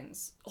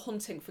buildings,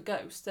 hunting for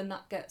ghosts, then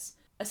that gets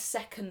a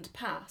second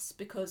pass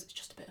because it's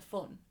just a bit of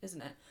fun,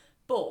 isn't it?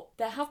 But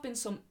there have been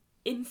some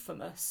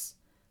infamous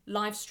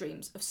live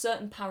streams of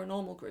certain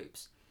paranormal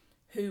groups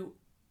who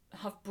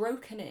have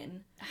broken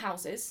in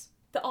houses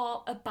that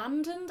are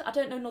abandoned, I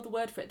don't know another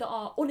word for it, that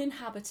are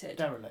uninhabited.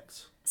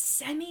 Derelict.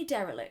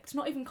 Semi-derelict,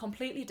 not even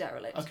completely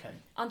derelict. Okay.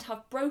 And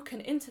have broken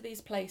into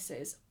these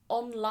places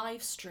on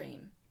live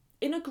stream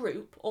in a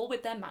group, all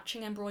with their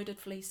matching embroidered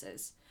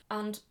fleeces,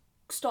 and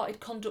started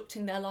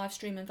conducting their live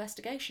stream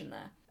investigation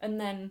there. And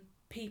then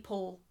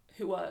people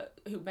who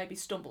maybe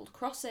stumbled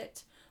across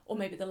it, or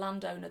maybe the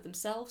landowner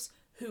themselves,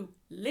 who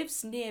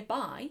lives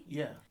nearby,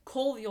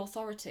 call the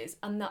authorities,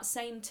 and that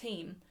same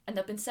team, and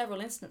there have been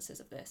several instances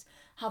of this,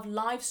 have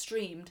live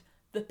streamed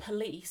the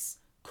police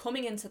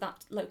coming into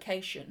that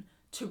location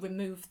to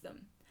remove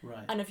them.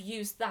 Right. And have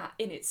used that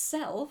in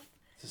itself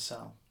to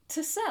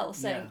sell,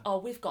 saying, oh,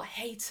 we've got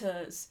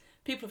haters,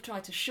 people have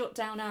tried to shut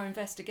down our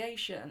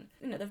investigation.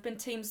 You know, there have been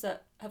teams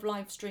that have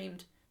live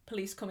streamed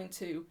police coming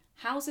to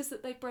houses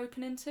that they've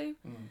broken into,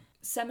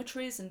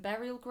 cemeteries and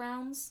burial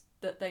grounds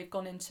that they've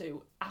gone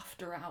into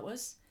after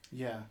hours.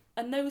 Yeah.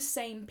 And those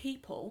same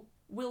people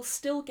will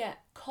still get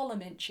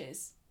column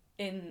inches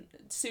in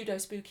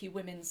pseudo-spooky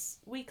women's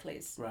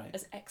weeklies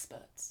as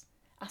experts.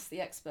 Ask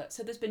the expert.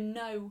 So there's been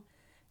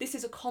this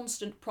is a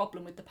constant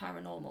problem with the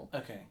paranormal.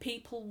 Okay.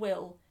 People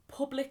will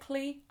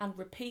publicly and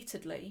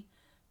repeatedly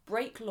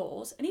break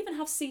laws and even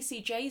have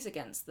CCJs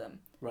against them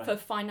for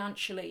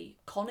financially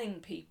conning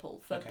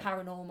people for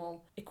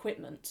paranormal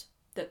equipment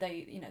that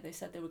they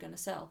said they were going to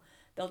sell.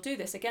 They'll do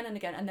this again and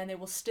again, and then they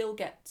will still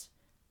get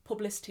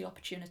publicity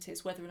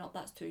opportunities, whether or not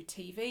that's through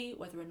TV,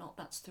 whether or not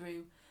that's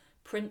through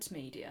print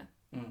media.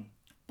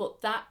 But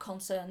that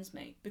concerns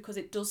me because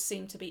it does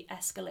seem to be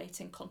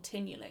escalating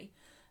continually.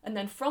 And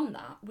then from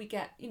that, we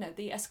get,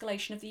 the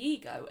escalation of the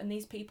ego, and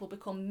these people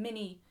become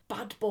mini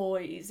bad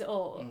boys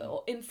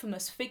or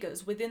infamous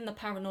figures within the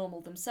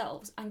paranormal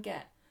themselves and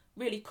get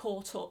really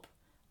caught up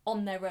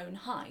on their own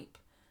hype.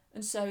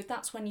 And so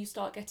that's when you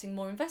start getting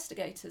more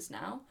investigators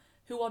now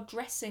who are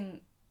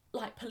dressing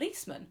like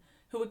policemen,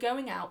 who are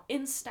going out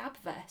in stab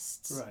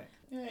vests. Right.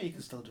 Yeah, you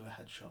can still do a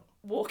headshot.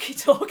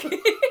 Walkie-talkies.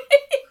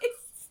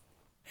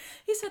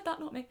 He said that,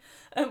 not me.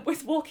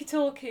 With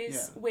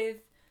walkie-talkies, with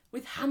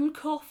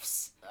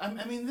handcuffs.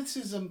 I mean,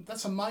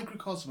 that's a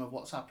microcosm of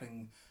what's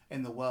happening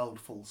in the world,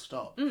 full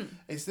stop.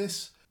 Is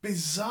this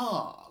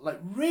bizarre, like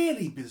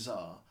really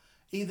bizarre,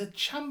 either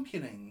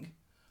championing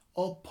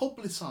or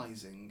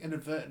publicising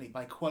inadvertently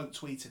by quote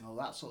tweeting, all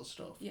that sort of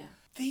stuff. Yeah.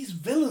 These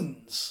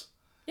villains.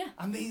 Yeah.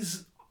 And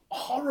these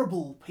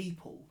horrible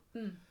people.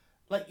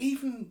 Like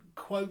even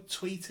quote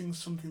tweeting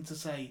something to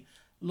say,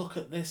 look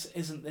at this,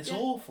 isn't this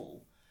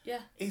awful?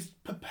 Yeah. Is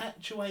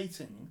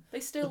perpetuating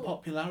the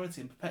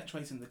popularity and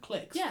perpetuating the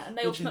clicks. Yeah, and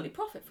they ultimately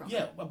profit from it.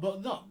 Yeah,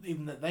 but not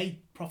even that they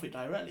profit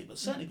directly, but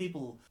certainly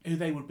people who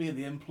they would be in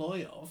the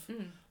employ of,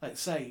 like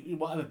say,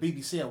 whatever,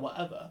 BBC or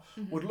whatever,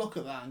 would look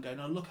at that and go,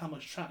 no, look how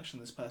much traction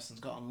this person's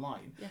got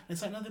online. Yeah. And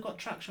it's like, no, they've got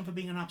traction for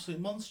being an absolute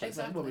monster.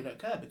 Exactly. It's like, well, we don't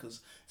care because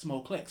it's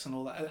more clicks and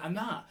all that. And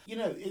that,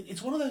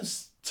 it's one of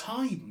those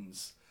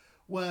times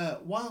where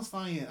whilst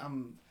I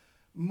am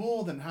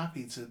more than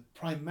happy to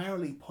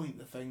primarily point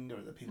the finger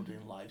at the people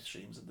doing live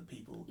streams and the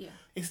people. Yeah.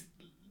 It's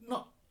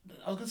not,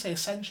 I was going to say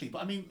essentially,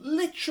 but I mean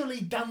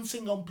literally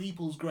dancing on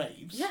people's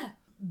graves. Yeah.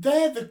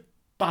 they're the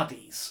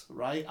baddies,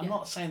 right? I'm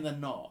not saying they're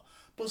not.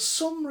 But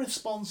some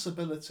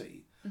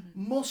responsibility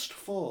must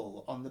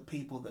fall on the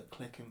people that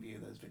click and view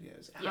those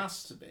videos. It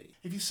has to be.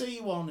 If you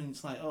see one and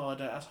it's like, oh, I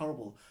don't, that's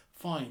horrible,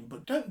 fine.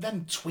 But don't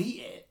then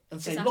tweet it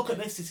and say, look at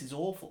this is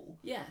awful.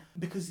 Yeah.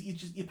 Because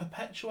you're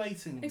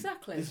perpetuating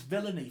this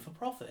villainy for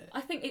profit.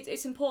 I think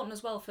it's important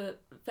as well for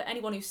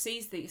anyone who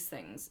sees these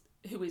things,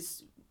 who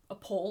is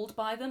appalled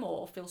by them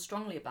or feels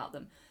strongly about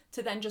them,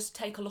 to then just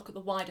take a look at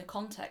the wider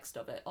context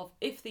of it, of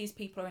if these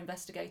people are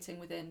investigating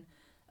within,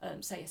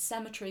 say, a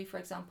cemetery, for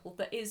example,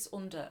 that is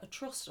under a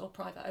trust or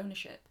private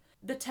ownership.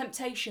 The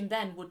temptation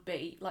then would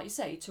be, like you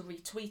say, to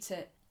retweet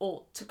it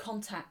or to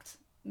contact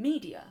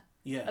media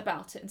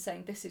about it and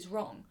saying this is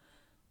wrong.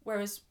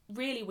 Whereas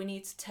really we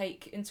need to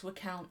take into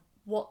account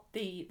what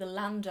the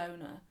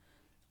landowner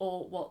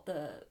or what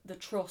the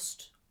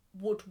trust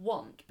would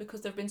want,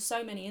 because there have been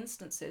so many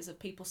instances of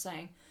people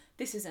saying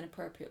this is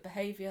inappropriate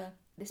behaviour,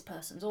 this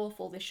person's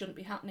awful, this shouldn't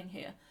be happening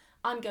here.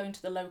 I'm going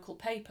to the local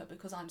paper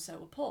because I'm so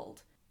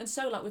appalled. And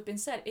so, like we've been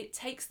said, it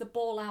takes the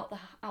ball out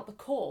the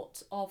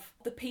court of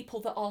the people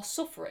that are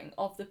suffering,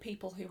 of the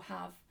people who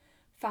have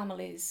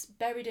families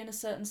buried in a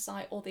certain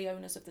site or the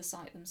owners of the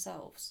site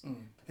themselves.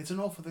 It's an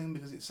awful thing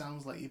because it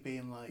sounds like you're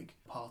being like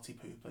party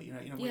pooper,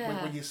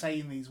 when you're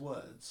saying these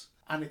words,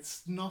 and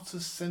it's not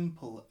as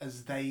simple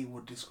as they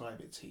would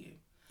describe it to you.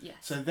 Yes.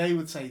 So they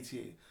would say to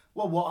you,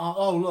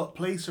 well, look,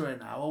 police are in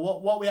now, or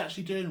what are we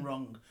actually doing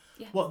wrong?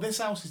 Yeah. What this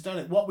house has done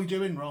it, what we're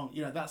doing wrong,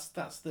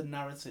 that's the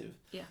narrative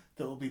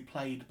that will be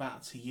played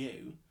back to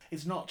you.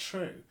 It's not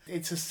true.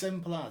 It's as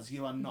simple as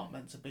you are not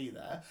meant to be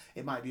there.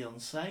 It might be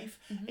unsafe.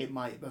 It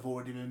might have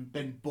already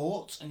been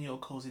bought and you're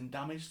causing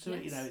damage to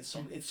it. It's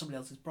somebody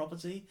else's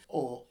property,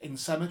 or in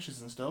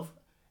cemeteries and stuff,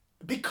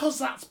 because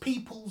that's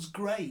people's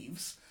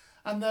graves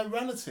and their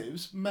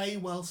relatives may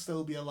well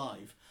still be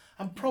alive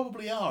and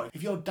probably are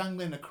if you're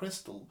dangling a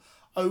crystal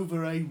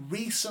over a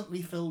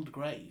recently filled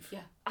grave. Yeah.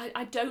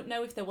 I don't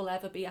know if there will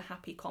ever be a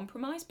happy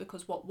compromise,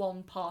 because what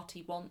one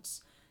party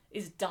wants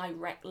is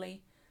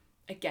directly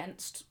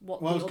against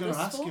what I was going to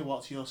ask you,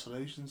 what's your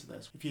solution to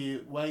this? If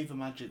you wave a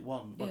magic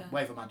wand,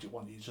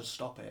 you just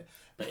stop it.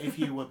 But if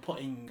you were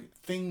putting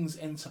things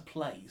into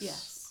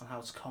place on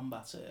how to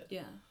combat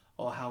it,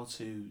 or how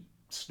to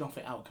snuff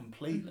it out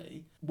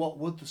completely, what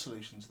would the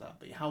solution to that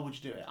be? How would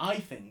you do it? I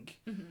think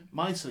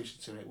my solution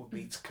to it would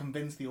be to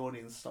convince the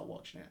audience to stop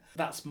watching it.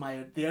 That's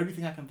the only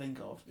thing I can think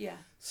of. Yeah.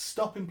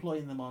 Stop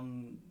employing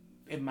them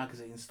in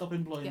magazines. Stop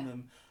employing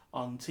them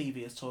on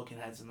TV as talking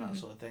heads and that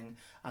sort of thing,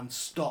 and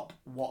stop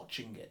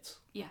watching it.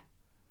 Yeah.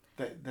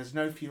 There's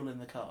no fuel in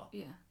the car.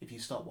 Yeah. If you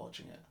stop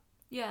watching it.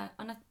 Yeah,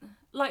 and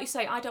like you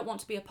say, I don't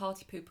want to be a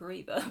party pooper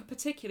either,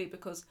 particularly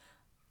because,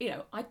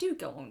 I do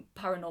go on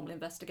paranormal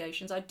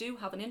investigations. I do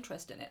have an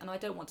interest in it, and I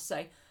don't want to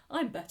say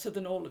I'm better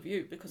than all of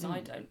you because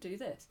I don't do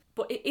this.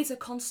 But it is a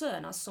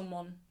concern as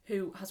someone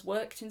who has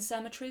worked in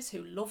cemeteries,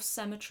 who loves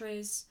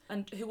cemeteries,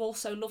 and who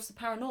also loves the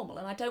paranormal.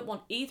 And I don't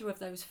want either of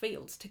those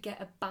fields to get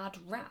a bad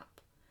rap.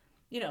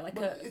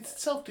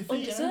 It's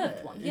self-defeating,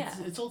 undeserved one. Yeah.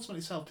 It's ultimately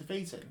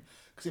self-defeating,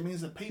 because it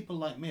means that people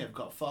like me have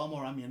got far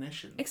more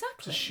ammunition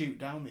to shoot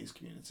down these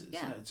communities.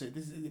 Yeah.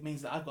 It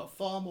means that I've got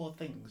far more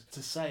things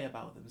to say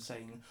about them,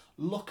 saying,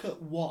 look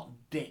at what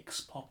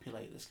dicks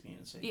populate this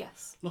community.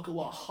 Yes. Look at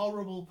what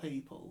horrible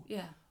people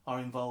are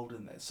involved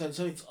in this.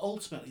 So it's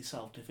ultimately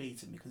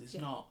self-defeating, because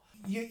it's not...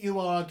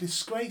 You are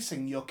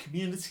disgracing your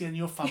community and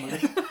your family.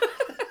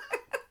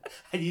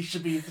 And you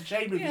should be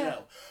ashamed of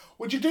yourself.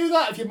 Would you do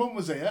that if your mum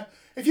was here?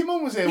 If your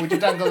mum was here, would you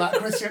dangle that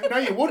Christian? No,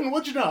 you wouldn't,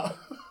 would you not?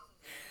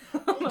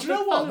 Do you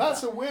know what?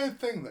 That's a weird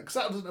thing, because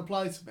that doesn't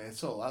apply to me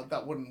at all.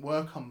 That wouldn't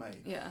work on me.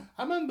 Yeah.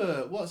 I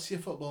remember, what's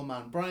your football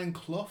man? Brian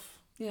Clough.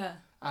 Yeah.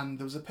 And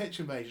there was a pitch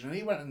invasion, and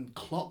he went and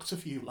clocked a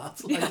few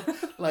lads,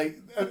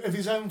 of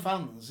his own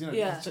fans,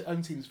 his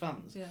own team's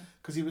fans,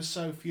 because he was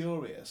so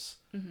furious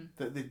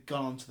that they'd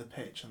gone onto the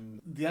pitch.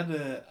 And they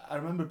had I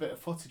remember a bit of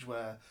footage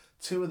where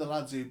two of the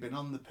lads who'd been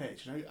on the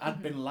pitch,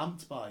 had been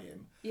lamped by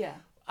him,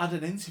 had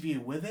an interview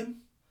with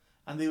him,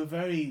 and they were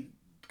very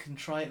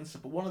contrite and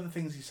stuff. But one of the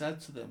things he said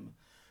to them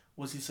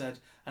was,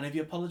 and have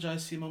you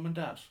apologised to your mum and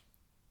dad?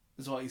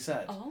 Is what he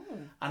said. Oh.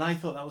 And I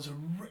thought that was a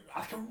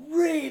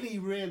really,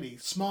 really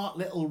smart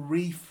little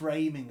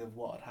reframing of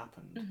what had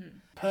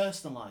happened.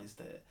 Personalised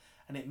it,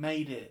 and it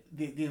made it,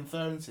 the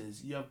inference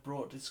is, you have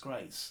brought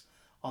disgrace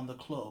on the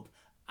club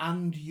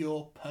and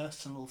your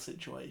personal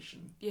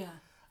situation. Yeah.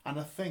 And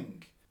I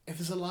think, if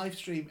there's a live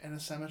stream in a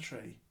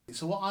cemetery,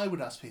 so what I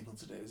would ask people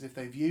to do is, if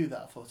they view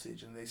that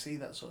footage and they see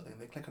that sort of thing,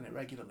 they click on it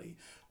regularly,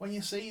 when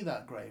you see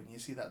that grave and you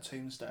see that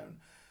tombstone,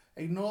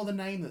 ignore the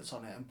name that's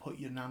on it and put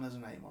your nana's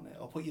name on it,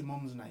 or put your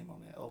mum's name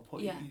on it, or put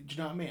do you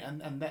know what I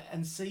mean?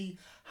 And see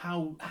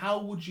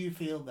how would you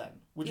feel then?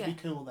 Would you be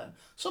cool then?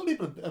 Some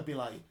people would be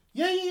like,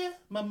 yeah,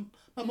 my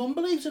mum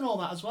believes in all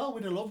that as well.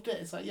 We'd have loved it.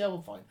 It's like, yeah,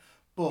 well, fine.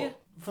 But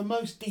for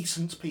most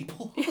decent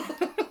people,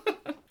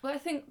 well, I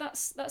think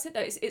that's it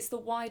though. It's the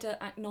wider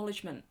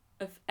acknowledgement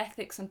of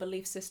ethics and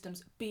belief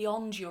systems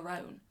beyond your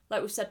own.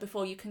 Like we've said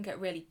before, you can get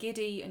really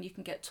giddy and you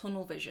can get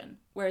tunnel vision.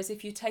 Whereas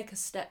if you take a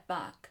step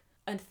back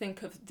and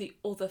think of the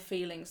other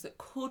feelings that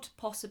could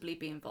possibly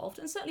be involved,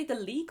 and certainly the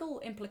legal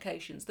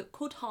implications that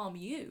could harm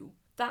you,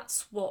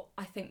 that's what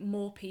I think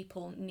more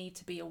people need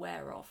to be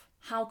aware of.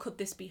 How could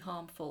this be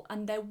harmful?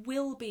 And there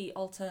will be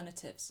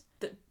alternatives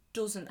that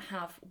doesn't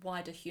have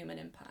wider human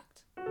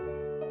impact.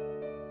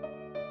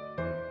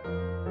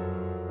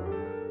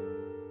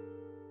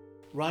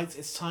 Right,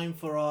 it's time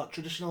for our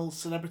traditional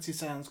Celebrity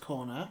Seance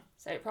Corner.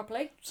 Say it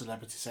properly.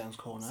 Celebrity Seance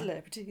Corner.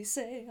 Celebrity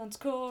Seance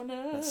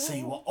Corner. Let's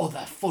see what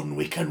other fun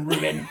we can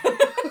ruin.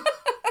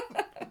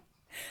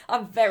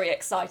 I'm very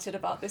excited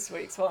about this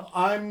week's one.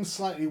 I'm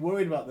slightly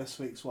worried about this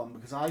week's one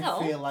because I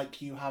feel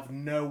like you have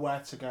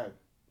nowhere to go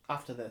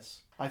after this.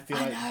 I feel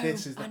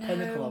this is the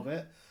pinnacle of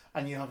it,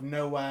 and you have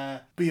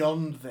nowhere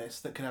beyond this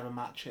that can ever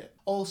match it.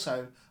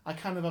 Also, I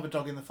kind of have a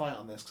dog in the fight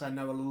on this because I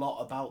know a lot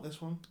about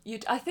this one.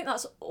 I think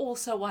that's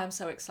also why I'm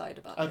so excited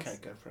about this. Okay,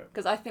 go for it.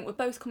 Because I think we're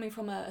both coming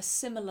from a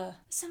similar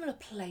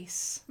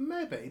place.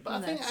 Maybe, but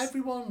I think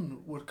everyone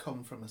would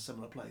come from a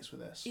similar place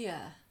with this.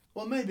 Yeah.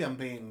 Well, maybe I'm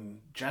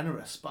being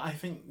generous, but I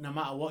think no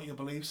matter what your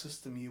belief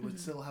system, you would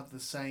still have the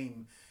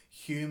same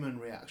human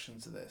reaction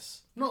to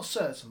this. I'm not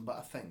certain, but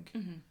I think.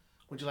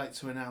 Would you like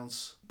to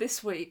announce?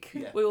 This week,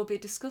 we will be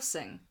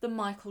discussing the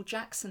Michael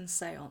Jackson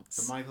Seance.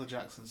 The Michael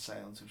Jackson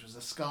Seance, which was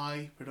a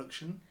Sky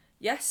production.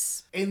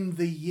 Yes. In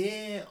the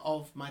year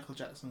of Michael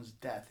Jackson's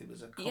death, it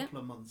was a couple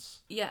of months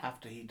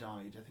after he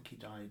died. I think he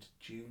died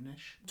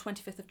June-ish.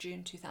 25th of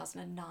June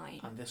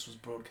 2009. And this was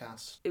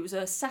broadcast. It was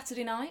a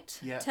Saturday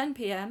night, 10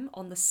 p.m.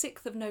 on the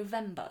 6th of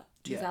November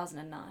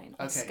 2009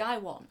 on Sky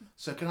One.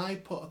 So can I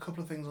put a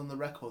couple of things on the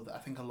record that I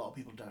think a lot of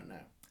people don't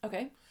know?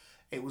 Okay.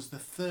 It was the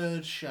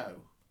third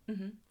show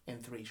in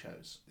 3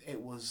 shows.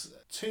 It was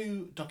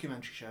 2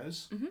 documentary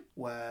shows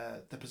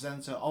where the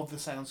presenter of the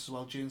seance as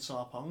well, June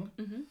Sarpong.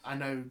 I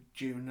know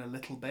June a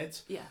little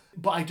bit,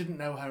 but I didn't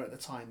know her at the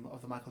time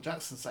of the Michael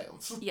Jackson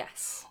seance.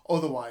 Yes.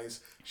 Otherwise,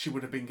 she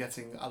would have been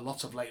getting a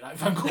lot of late night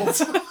phone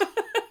calls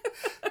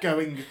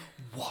going,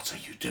 "What are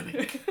you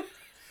doing?"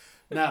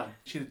 Now,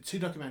 she did 2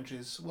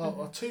 documentaries,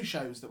 or 2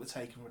 shows that were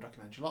taken from a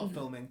documentary, a lot of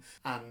filming,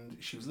 and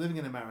she was living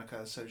in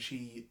America, so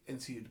she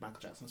interviewed Michael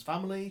Jackson's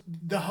family.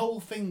 The whole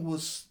thing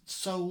was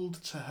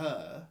sold to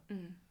her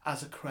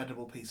as a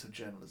credible piece of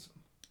journalism.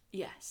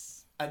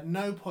 Yes. At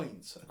no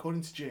point,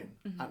 according to June,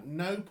 at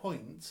no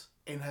point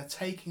in her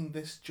taking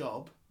this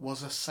job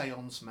was a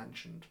seance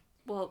mentioned.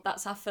 Well,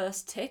 that's our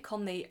first tick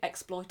on the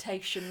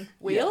exploitation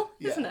wheel,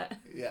 isn't it?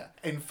 Yeah.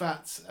 In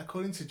fact,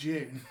 according to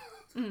June...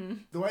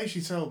 The way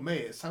she told me,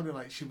 it sounded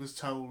like she was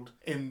told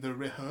in the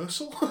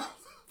rehearsal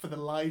for the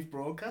live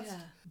broadcast.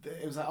 Yeah.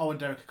 It was like, and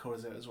Derek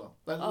Acorah's there as well.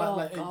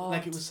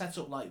 Like it was set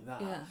up like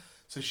that. Yeah.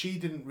 So she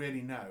didn't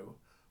really know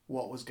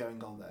what was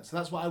going on there. So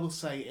that's what I will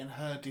say in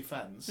her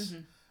defence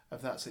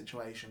of that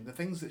situation. The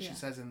things that she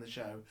says in the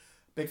show,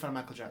 big fan of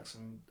Michael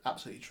Jackson,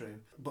 absolutely true,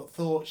 but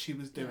thought she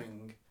was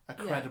doing... a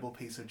credible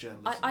piece of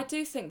journalism. I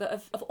do think that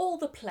of all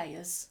the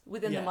players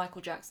within the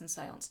Michael Jackson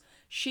seance,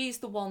 she's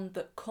the one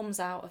that comes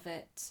out of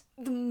it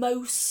the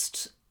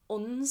most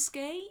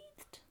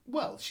unscathed.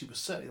 Well, she was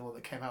certainly the one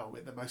that came out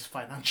with the most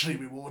financially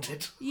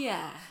rewarded.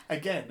 Yeah.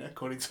 Again,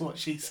 according to what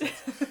she said,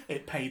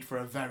 it paid for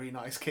a very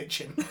nice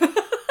kitchen.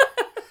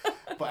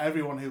 But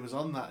everyone who was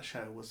on that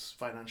show was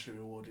financially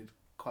rewarded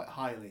quite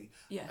highly,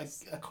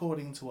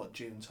 according to what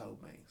June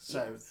told me.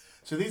 So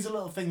these are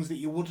little things that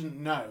you wouldn't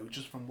know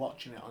just from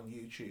watching it on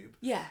YouTube.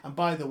 Yeah. And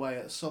by the way,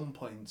 at some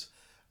point,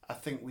 I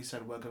think we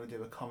said we're going to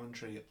do a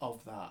commentary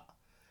of that.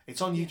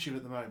 It's on YouTube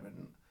at the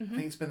moment. I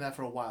think it's been there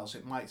for a while, so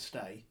it might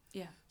stay.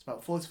 Yeah. It's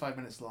about 45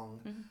 minutes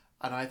long,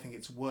 and I think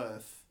it's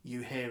worth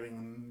you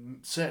hearing,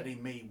 certainly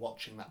me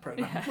watching that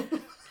programme. Yeah.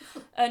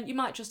 And you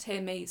might just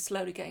hear me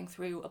slowly getting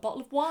through a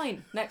bottle of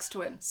wine next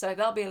to him. So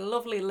that'll be a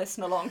lovely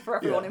listen along for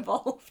everyone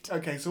involved.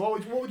 Okay, so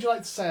what would you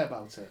like to say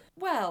about it?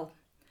 Well...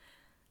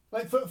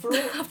 Like for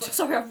all,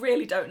 sorry, I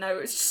really don't know.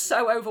 It's just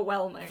so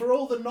overwhelming. For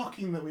all the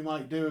knocking that we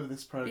might do of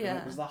this programme,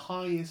 it was the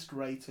highest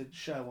rated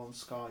show on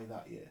Sky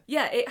that year.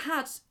 Yeah, it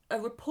had a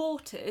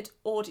reported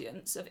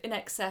audience of in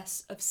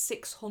excess of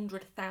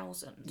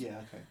 600,000. Yeah,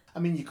 okay. I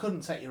mean, you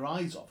couldn't take your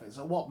eyes off it,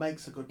 so what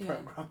makes a good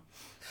programme?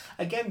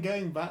 Again,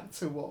 going back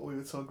to what we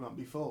were talking about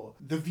before,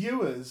 the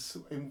viewers,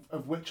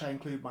 of which I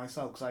include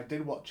myself, because I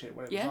did watch it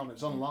when it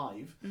was on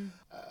live,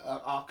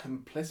 are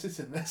complicit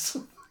in this.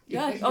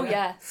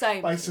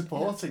 Same. By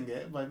supporting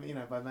it, by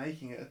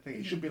making it a thing.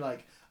 It should be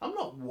like, I'm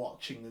not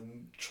watching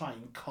them try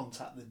and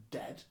contact the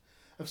dead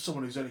of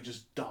someone who's only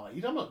just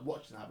died. I'm not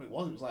watching that, but it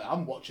was like,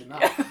 I'm watching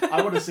that.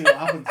 I want to see what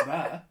happens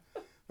there.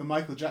 The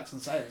Michael Jackson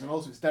seance, and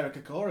also it's Derek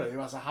Acorah who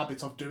has a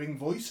habit of doing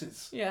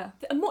voices. Yeah.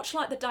 And much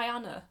like the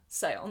Diana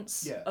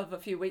seance of a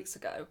few weeks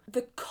ago,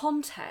 the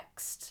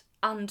context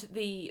and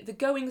the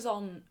goings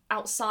on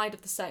outside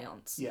of the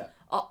seance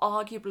are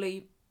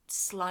arguably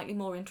slightly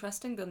more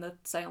interesting than the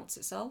seance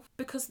itself,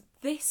 because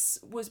this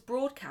was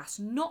broadcast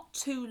not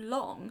too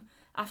long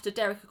after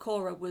Derek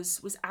Acorah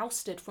was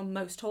ousted from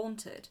Most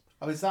Haunted.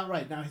 Oh, is that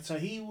right? Now, so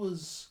he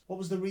was... What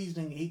was the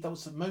reasoning? That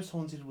was the Most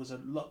Haunted was a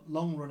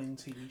long-running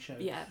TV show.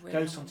 Yeah, really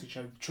Ghost hunting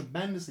show.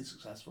 Tremendously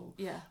successful.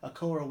 Yeah.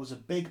 Akora was a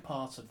big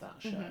part of that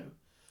show. Mm-hmm.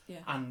 Yeah.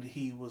 And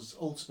he was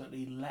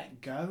ultimately let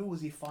go.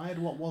 Was he fired?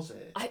 What was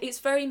it? It's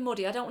very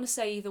muddy. I don't want to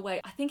say either way.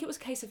 I think it was a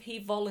case of he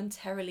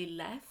voluntarily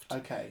left.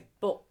 Okay.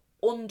 But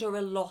under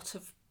a lot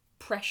of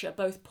pressure,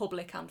 both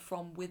public and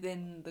from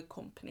within the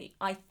company,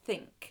 I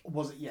think.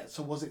 Was it, yeah,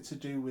 so was it to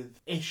do with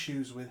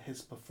issues with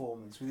his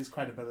performance, with his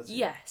credibility?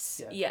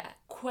 Yes, yeah.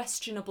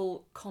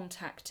 Questionable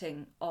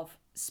contacting of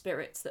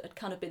spirits that had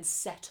kind of been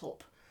set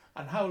up.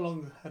 And how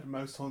long had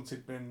Most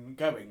Haunted been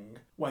going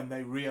when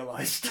they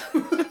realised?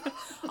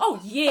 Oh,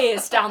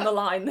 years down the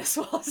line this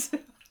was.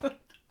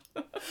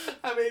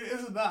 I mean,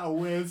 isn't that a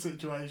weird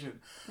situation?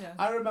 Yeah.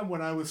 I remember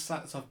when I was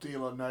sacked off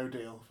Deal or No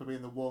Deal for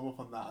being the warm-up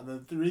on that,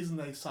 and the reason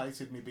they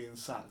cited me being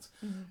sacked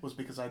was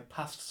because I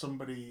passed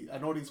somebody,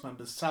 an audience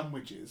member's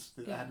sandwiches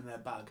that they had in their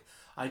bag.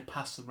 I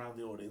passed them around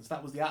the audience.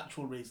 That was the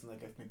actual reason they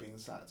gave me being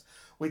sacked,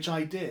 which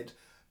I did.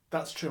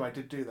 That's true, I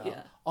did do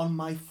that. On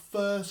my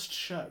first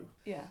show.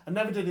 Yeah. I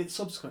never did it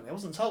subsequently. I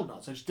wasn't told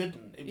not, so I just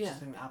didn't. It was just a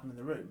thing that happened in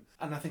the room.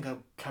 And I think I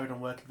carried on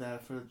working there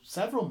for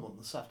several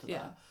months after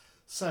that.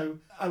 So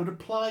I would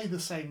apply the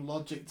same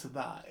logic to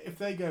that. If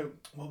they go,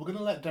 well, we're going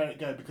to let Derek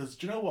go because,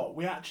 do you know what?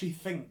 We actually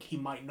think he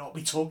might not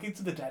be talking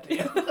to the dead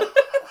here.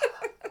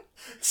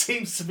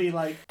 Seems to be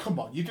like, come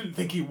on, you didn't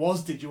think he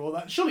was, did you? All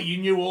that? Surely you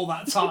knew all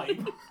that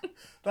time.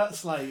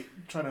 That's like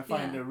trying to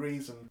find a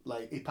reason.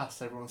 Like, he passed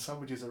everyone's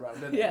sandwiches around,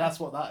 didn't he? That's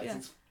what that is.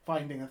 It's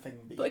finding a thing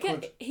that but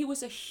again, he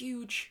was a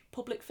huge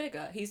public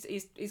figure.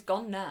 He's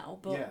gone now,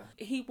 but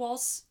he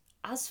was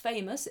as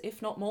famous,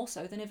 if not more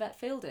so, than Yvette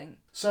Fielding.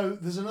 So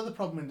there's another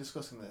problem in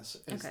discussing this,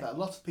 is that a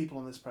lot of people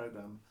on this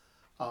programme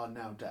are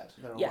now dead.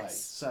 They're away.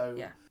 So,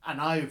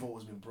 and I've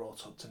always been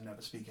brought up to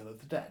never speak ill of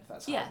the dead.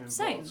 That's how I've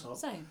been brought up.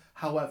 Same.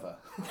 However,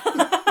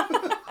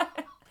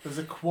 there's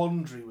a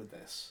quandary with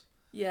this.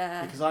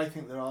 Yeah. Because I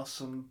think there are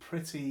some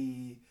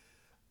pretty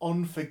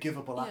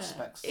unforgivable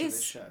aspects to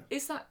this show.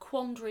 Is that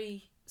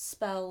quandary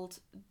spelled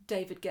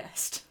David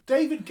Guest?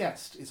 David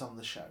Guest is on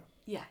the show.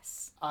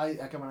 Yes.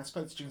 Again, when I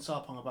spoke to June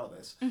Sarpong about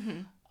this,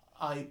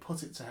 I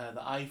put it to her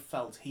that I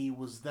felt he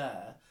was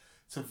there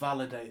to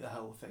validate the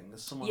whole thing.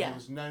 As someone who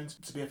was known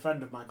to be a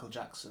friend of Michael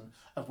Jackson,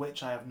 of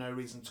which I have no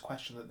reason to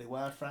question that they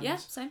were friends. Yeah,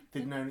 same.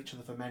 They'd known each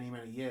other for many,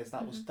 many years.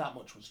 That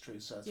much was true,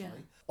 certainly.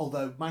 Yeah.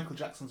 Although Michael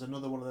Jackson's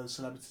another one of those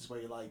celebrities where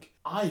you're like,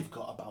 I've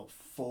got about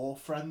 4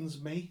 friends,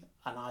 and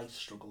I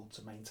struggle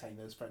to maintain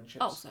those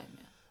friendships. Oh, same,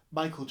 yeah.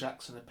 Michael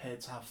Jackson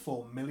appeared to have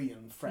 4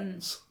 million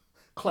friends,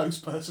 close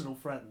personal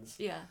friends.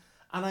 Yeah.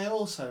 And I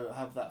also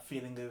have that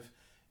feeling of,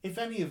 if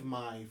any of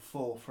my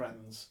 4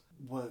 friends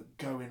were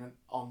going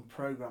on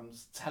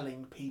programmes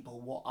telling people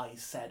what I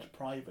said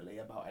privately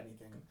about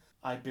anything,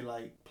 I'd be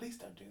like, please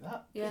don't do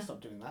that. Please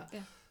stop doing that. Yeah.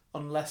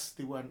 Unless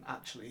they weren't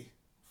actually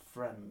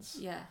friends.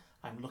 Yeah.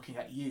 I'm looking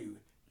at you,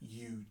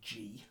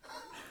 UG.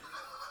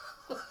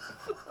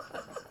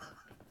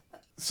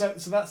 So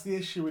that's the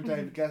issue with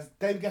David Guest.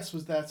 David Guest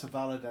was there to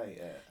validate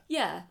it.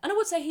 Yeah, and I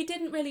would say he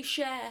didn't really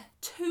share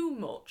too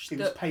much. He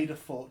was paid a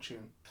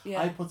fortune.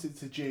 Yeah. I put it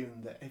to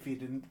June that if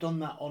he'd done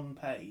that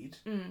unpaid,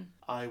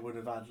 I would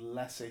have had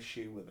less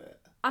issue with it.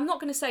 I'm not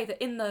going to say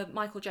that in the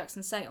Michael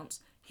Jackson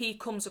Seance he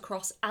comes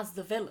across as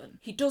the villain.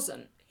 He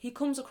doesn't. He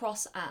comes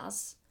across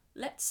as,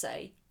 let's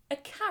say, a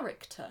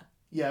character.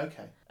 Yeah,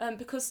 okay.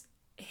 Because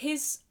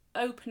his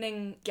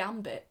opening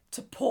gambit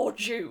to poor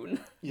June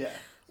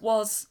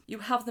was, you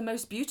have the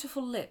most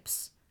beautiful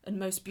lips and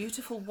most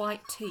beautiful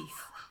white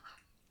teeth.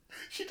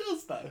 She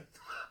does, though.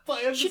 But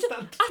I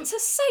understand. At a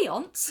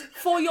seance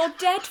for your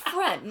dead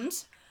friend,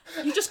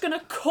 you're just going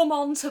to come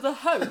on to the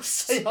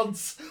host. A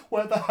seance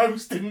where the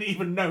host didn't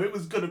even know it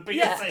was going to be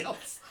a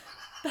seance.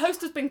 The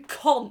host has been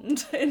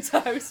conned into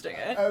hosting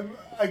it.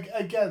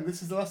 Again,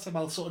 this is the last time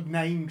I'll sort of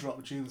name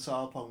drop June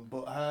Sarpong,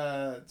 but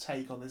her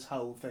take on this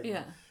whole thing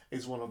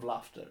is one of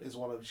laughter.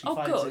 She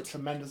finds it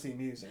tremendously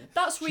amusing.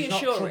 That's reassuring.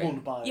 She's not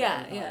troubled by it.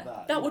 Yeah. Like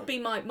that. That would be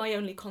my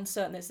only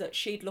concern, is that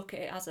she'd look at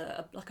it as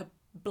a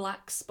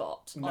black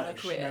spot on her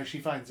career. No, she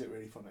finds it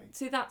really funny.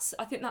 See,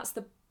 I think that's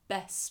the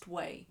best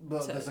way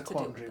but there's a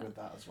quandary with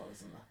that as well,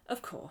 isn't there?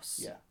 Of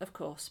course. Yeah. Of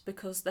course.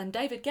 Because then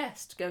David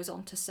Guest goes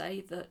on to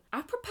say that,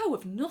 apropos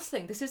of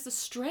nothing, this is the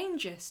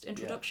strangest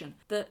introduction,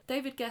 that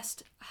David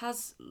Guest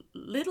has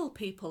little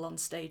people on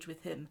stage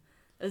with him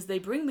as they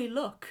bring me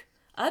luck.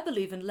 I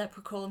believe in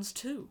leprechauns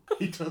too.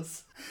 He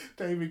does.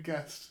 David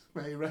Guest,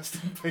 may he rest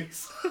in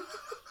peace,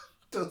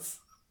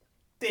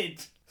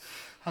 did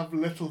have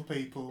little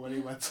people when he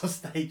went on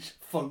stage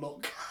for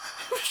luck.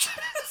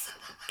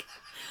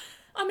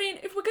 I mean,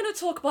 if we're going to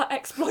talk about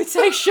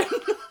exploitation...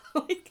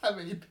 I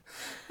mean,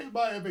 it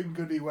might have been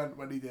good he went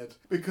when he did,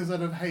 because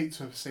I'd have hated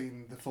to have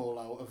seen the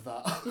fallout of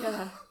that.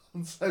 Yeah.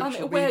 On social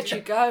media. Where'd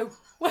you go?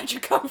 Where'd you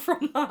go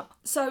from that?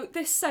 So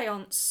this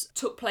seance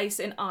took place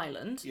in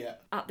Ireland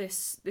at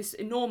this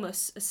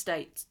enormous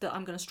estate that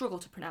I'm going to struggle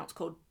to pronounce,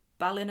 called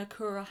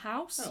Ballinacura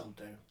House. That'll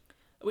do.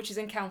 which is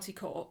in County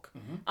Cork.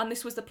 And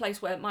this was the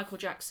place where Michael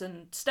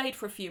Jackson stayed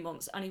for a few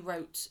months and he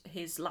wrote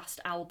his last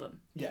album.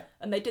 Yeah.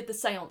 And they did the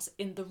seance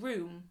in the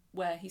room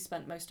where he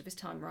spent most of his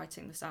time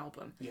writing this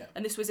album. Yeah.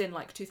 And this was in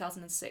like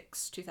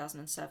 2006,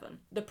 2007.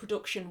 The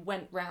production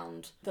went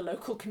round the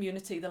local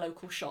community, the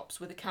local shops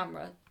with a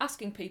camera,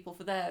 asking people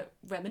for their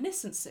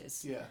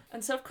reminiscences. Yeah.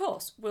 And so, of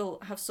course, we'll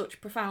have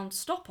such profound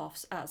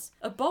stop-offs as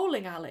a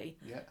bowling alley.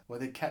 Yeah, where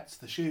they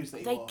kept the shoes that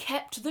he They wore.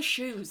 kept the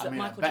shoes that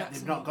Michael I bet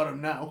Jackson they've not got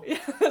them now.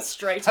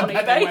 Straight on I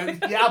bet they eBay.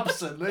 went, yeah,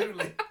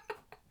 absolutely.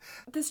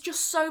 There's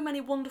just so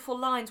many wonderful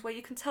lines where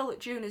you can tell that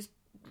June is...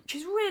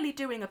 She's really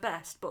doing her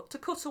best, but to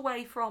cut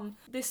away from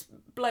this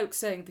bloke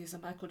saying, these are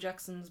Michael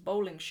Jackson's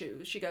bowling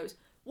shoes, she goes,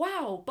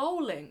 wow,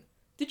 bowling.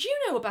 Did you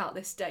know about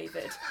this,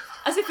 David?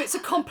 As if it's a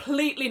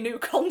completely new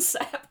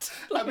concept.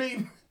 I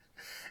mean,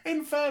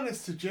 in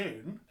fairness to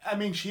June, I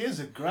mean, she is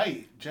a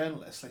great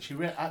journalist. Like, she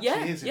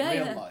actually is in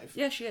real life.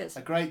 Yeah, she is.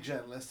 A great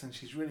journalist, and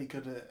she's really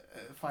good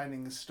at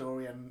finding the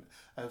story and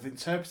of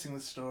interpreting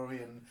the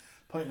story and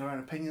putting her own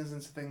opinions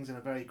into things in a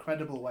very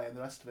credible way and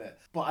the rest of it.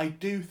 But I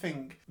do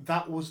think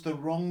that was the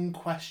wrong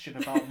question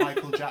about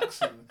Michael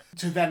Jackson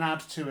to then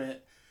add to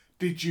it,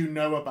 did you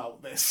know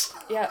about this?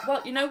 Yeah,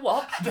 well, you know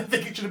what? I don't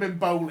think it should have been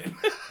bowling.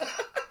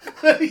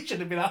 He should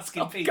have been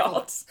asking people,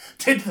 God.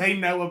 Did they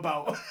know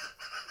about...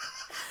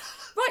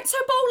 Right, so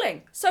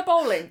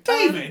bowling.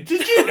 David,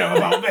 did you know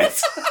about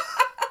this?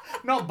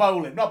 Not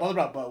bowling, not bothered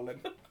about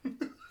bowling.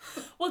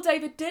 Well,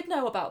 David did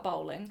know about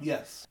bowling.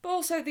 Yes. But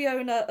also the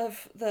owner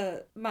of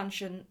the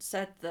mansion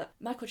said that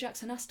Michael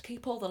Jackson asked to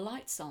keep all the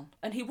lights on.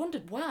 And he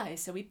wondered why,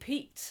 so he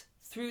peeked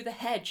through the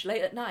hedge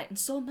late at night and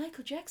saw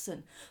Michael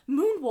Jackson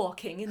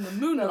moonwalking in the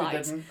moonlight. No,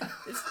 he didn't.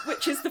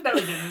 Which is the... No,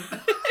 he didn't.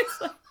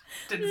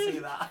 Didn't see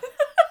that.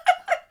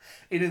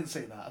 He didn't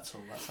see that at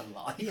all, that's a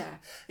lie. Yeah.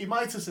 He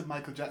might have seen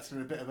Michael Jackson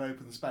in a bit of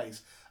open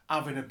space,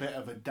 having a bit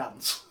of a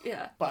dance.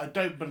 Yeah. But I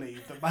don't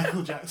believe that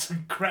Michael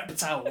Jackson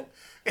crept out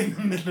in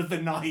the middle of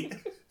the night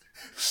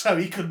so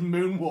he could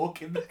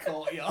moonwalk in the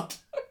courtyard.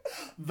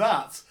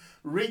 That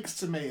reeks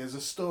to me as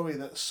a story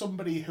that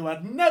somebody who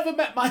had never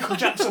met Michael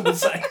Jackson would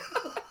say.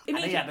 And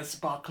he had a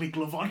sparkly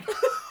glove on.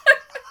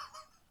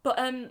 But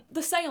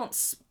the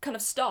seance kind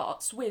of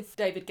starts with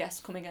David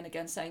Guest coming in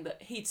again saying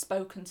that he'd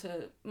spoken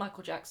to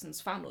Michael Jackson's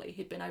family.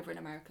 He'd been over in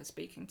America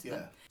speaking to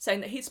them.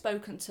 Saying that he'd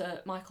spoken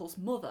to Michael's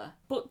mother.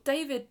 But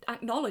David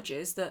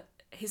acknowledges that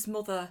his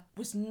mother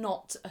was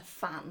not a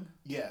fan.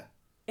 Yeah.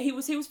 He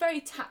was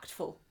very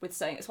tactful with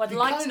saying it, so I'd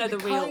like to know the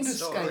real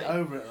story. Skate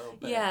over it a little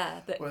bit.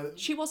 Yeah, that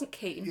she wasn't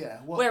keen.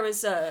 Yeah.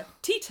 Whereas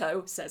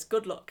Tito says,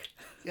 good luck.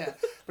 Yeah,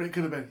 but it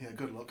could have been,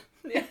 good luck.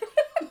 Yeah.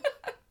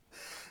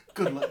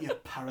 Good luck, you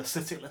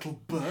parasitic little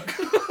bug.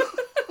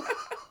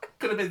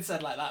 Could have been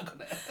said like that,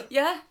 couldn't it?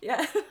 Yeah.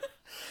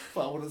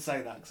 Well, I wouldn't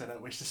say that because I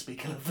don't wish to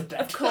speak ill of the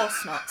dead. Of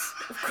course not.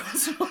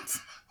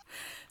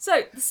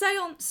 So, the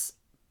seance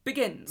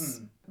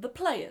begins. The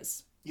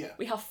players. Yeah.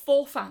 We have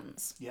 4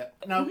 fans. Yeah.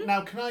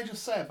 Now, can I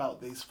just say about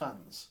these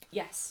fans?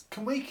 Yes.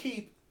 Can we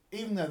keep,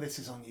 even though this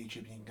is on YouTube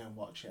and you can go and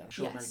watch it, I'm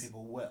sure many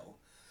people will,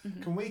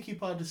 can we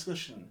keep our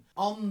discussion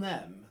on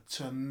them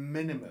to a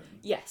minimum?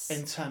 Yes.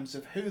 In terms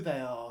of who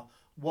they are,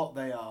 what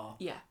they are,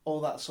 yeah,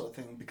 all that sort of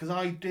thing. Because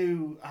I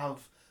do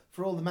have,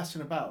 for all the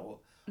messing about,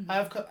 I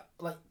have got,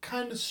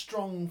 kind of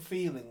strong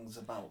feelings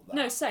about that.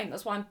 No, same.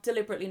 That's why I'm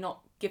deliberately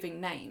not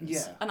giving names.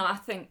 Yeah. And I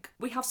think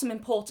we have some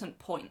important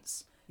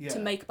points to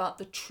make about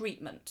the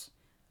treatment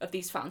of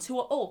these fans who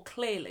are all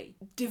clearly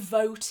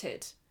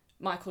devoted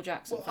Michael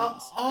Jackson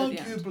fans.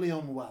 Arguably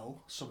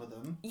unwell, some of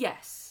them.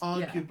 Yes.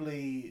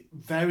 Arguably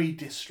very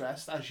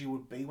distressed, as you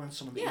would be when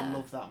someone that you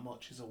love that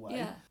much is away.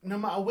 Yeah. No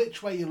matter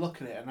which way you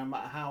look at it, and no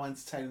matter how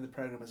entertaining the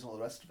programme is and all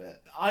the rest of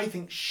it, I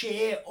think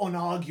sheer,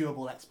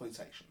 unarguable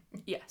exploitation.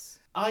 Yes.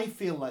 I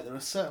feel like there are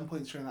certain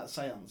points during that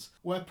seance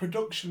where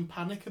production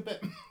panic a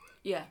bit.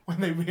 Yeah. When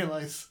they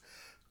realise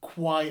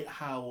quite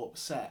how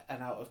upset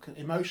and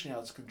emotionally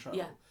out of control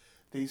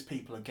these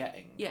people are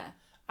getting. Yeah.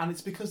 And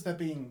it's because they're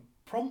being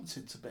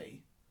prompted to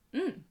be,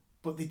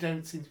 but they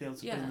don't seem to be able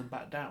to bring them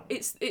back down.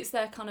 It's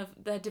their kind of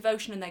their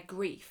devotion and their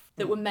grief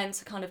that were meant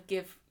to kind of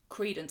give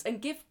credence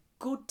and give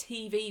good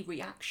TV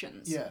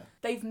reactions. Yeah.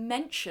 They've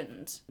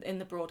mentioned in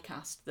the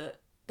broadcast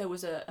that there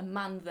was a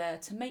man there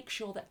to make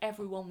sure that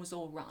everyone was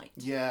all right.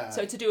 Yeah.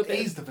 So to do a bit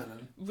He's the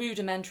villain.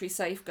 Rudimentary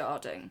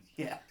safeguarding.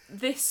 Yeah.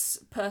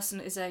 This person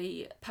is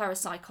a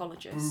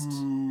parapsychologist.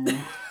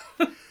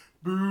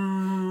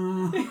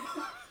 Boo. Boo.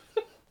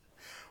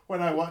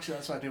 When I watch it,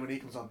 that's what I do when he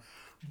comes on.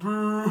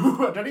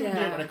 Boo! I don't even do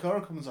it when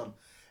Akora comes on.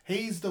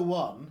 He's the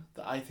one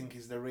that I think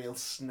is the real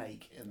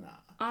snake in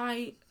that.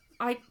 I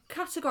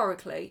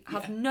categorically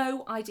have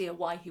no idea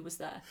why he was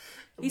there.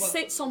 He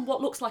sits on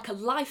what looks like a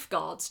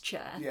lifeguard's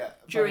chair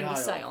during the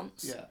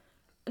seance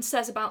and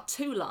says about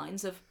 2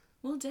 lines of,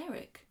 well,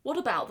 Derek, what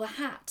about the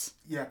hat?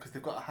 Yeah, because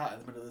they've got a hat in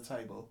the middle of the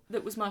table.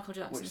 That was Michael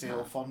Jackson's which they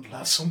all fondle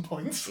at some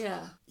points.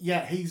 Yeah.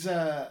 Yeah, he's...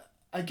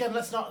 Again,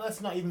 let's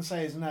not even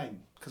say his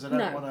name because I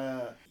don't want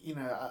to.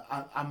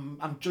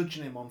 I'm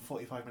judging him on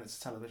 45 minutes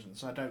of television,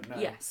 so I don't know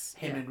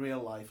him in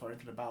real life or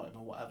anything about him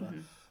or whatever.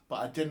 but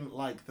I didn't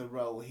like the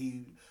role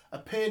he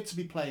appeared to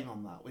be playing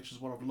on that, which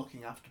is one of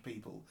looking after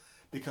people,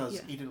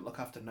 because he didn't look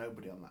after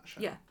nobody on that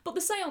show. Yeah, but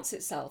the seance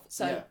itself,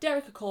 so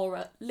Derek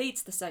Acorah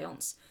leads the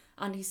seance,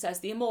 and he says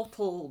the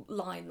immortal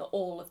line that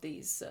all of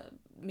these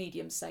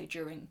mediums say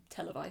during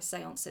televised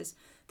seances,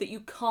 that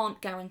you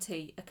can't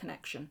guarantee a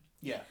connection.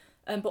 Yeah.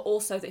 But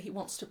also that he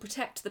wants to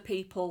protect the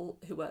people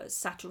who are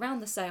sat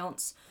around the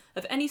seance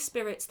of any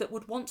spirits that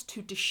would want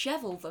to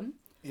dishevel them.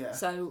 Yeah.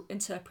 So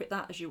interpret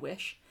that as you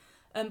wish.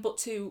 But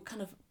to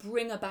kind of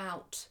bring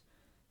about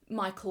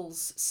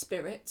Michael's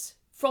spirit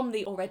from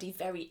the already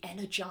very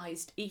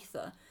energised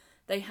ether.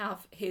 They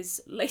have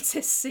his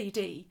latest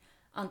CD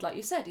and, like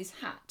you said, his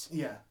hat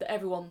that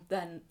everyone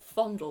then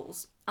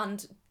fondles.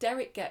 And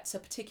Derek gets a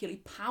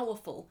particularly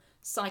powerful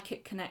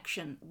psychic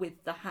connection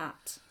with the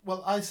hat.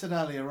 Well, I said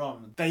earlier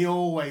on, they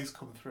always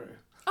come through.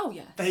 Oh,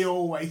 yeah. They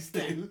always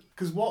do.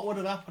 Because what would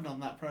have happened on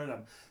that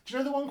programme? Do you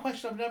know the one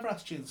question I've never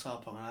asked Jean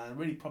Sarpong, and I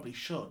really probably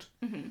should?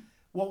 Mm-hmm.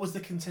 What was the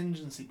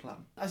contingency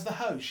plan? As the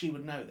host, she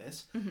would know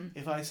this. Mm-hmm.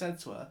 If I said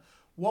to her,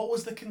 what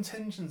was the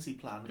contingency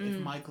plan if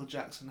Michael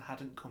Jackson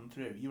hadn't come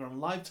through? You were on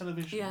live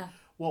television. Yeah.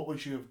 What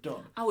would you have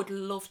done? I would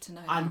love to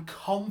know. I'm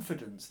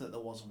confident that there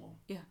wasn't one.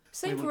 Yeah.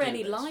 Same for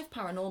any live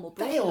paranormal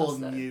broadcast. They all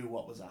knew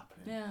what was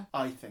happening. Yeah.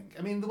 I think.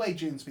 I mean, the way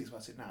June speaks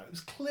about it now, it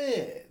was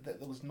clear that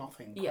there was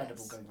nothing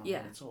credible going on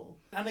there at all.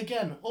 And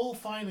again, all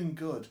fine and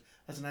good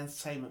as an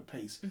entertainment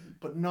piece,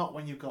 but not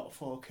when you've got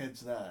 4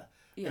 kids there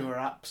who are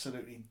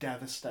absolutely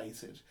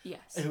devastated.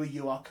 Yes. Who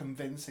you are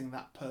convincing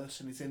that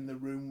person is in the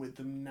room with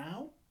them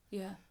now.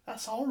 Yeah.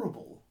 That's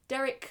horrible.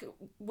 Derek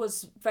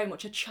was very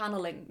much a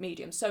channeling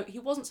medium, so he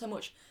wasn't so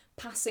much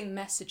passing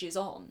messages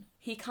on.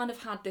 He kind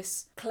of had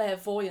this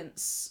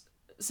clairvoyance,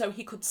 so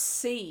he could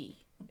see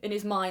in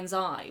his mind's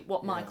eye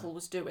what Michael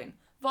was doing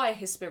via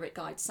his spirit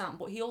guide Sam,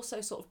 but he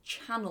also sort of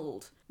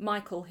channeled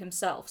Michael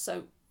himself.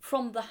 So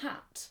from the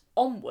hat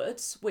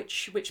onwards,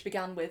 which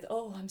began with,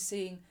 oh, I'm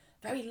seeing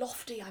very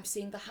lofty, I'm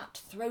seeing the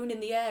hat thrown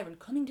in the air and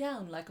coming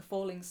down like a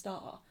falling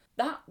star.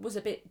 That was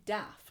a bit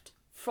daft.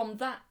 From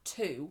that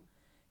to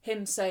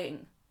him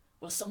saying,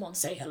 will someone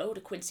say hello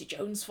to Quincy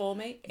Jones for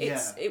me?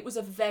 It was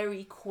a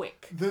very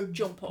quick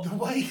jump up.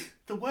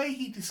 The way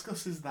he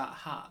discusses that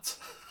hat,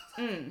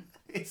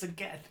 it's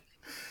again.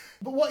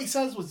 But what he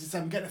says was,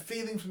 I'm getting a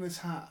feeling from this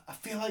hat. I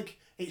feel like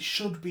it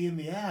should be in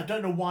the air. I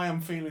don't know why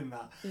I'm feeling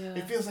that. Yeah.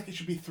 It feels like it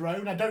should be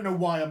thrown. I don't know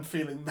why I'm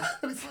feeling that.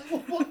 And it's like,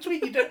 well, what do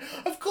you mean you don't?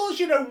 Of course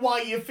you know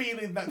why you're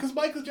feeling that, because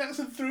Michael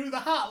Jackson threw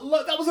the hat.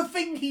 Look, that was a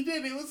thing he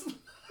did. It was...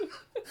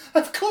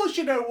 Of course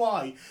you know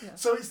why. Yeah.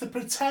 So it's the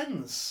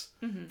pretense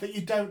that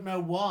you don't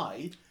know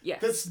why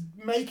that's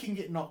making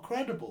it not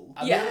credible.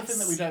 And the other thing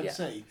that we don't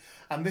see,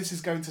 and this is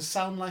going to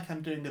sound like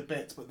I'm doing a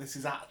bit, but this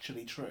is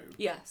actually true.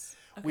 Yes.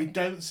 Okay. We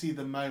don't see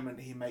the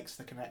moment he makes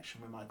the connection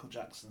with Michael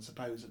Jackson,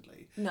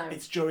 supposedly. No.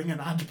 It's during an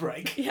ad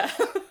break. Yeah.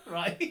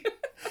 Right?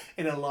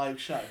 In a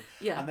live show.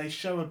 Yeah. And they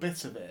show a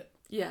bit of it.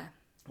 Yeah.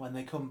 When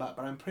they come back,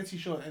 but I'm pretty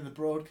sure in the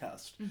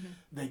broadcast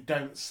they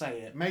don't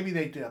say it. Maybe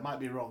they do, I might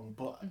be wrong,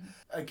 but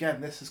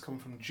again, this has come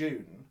from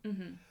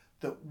June,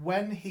 that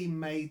when he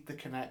made the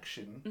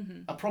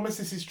connection, I promise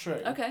this is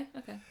true. Okay.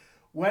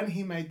 When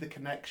he made the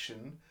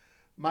connection,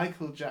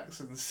 Michael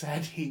Jackson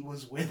said he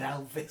was with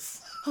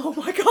Elvis. Oh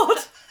my God,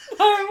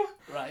 no!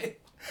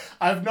 Right?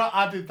 I've not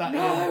added that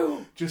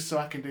in just so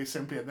I can do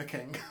Simply and the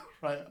King,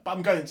 right? But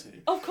I'm going to.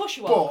 Of course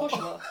you are, of course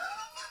you are.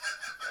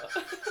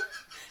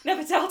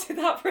 Never doubted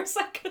that for a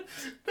second.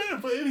 No,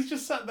 but he's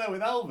just sat there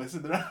with Elvis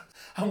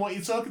and what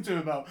you're talking to him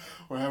about.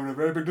 We're having a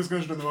very big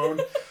discussion at the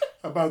moment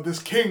about this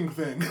king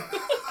thing.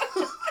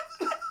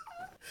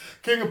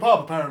 King of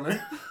pop, apparently.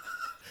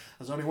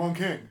 There's only one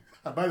king.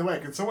 And by the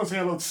way, can someone say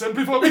hello to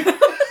Simply for me?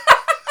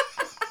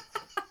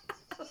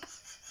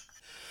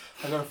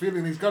 I got a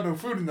feeling he's got no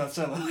food in that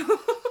cellar.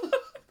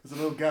 There's a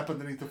little gap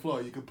underneath the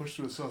floor. You can push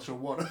through a source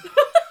of water.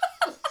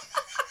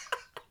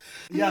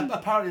 Yeah,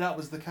 apparently that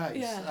was the case.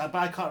 Yeah. But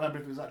I can't remember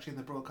if it was actually in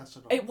the broadcast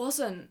or not. It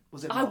wasn't.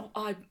 Was it not?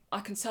 I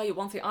can tell you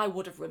one thing, I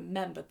would have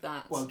remembered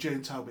that. Well,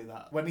 June told me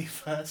that. When he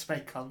first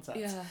made contact,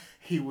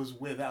 he was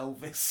with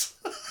Elvis.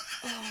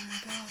 Oh my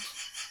God.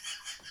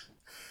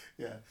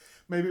 Yeah.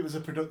 Maybe it was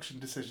a production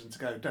decision to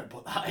go, don't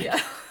put that in.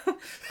 Yeah.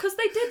 Because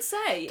they did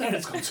say...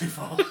 It's gone too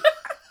far.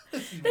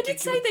 They did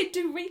say they'd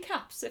do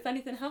recaps if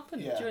anything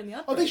happened during the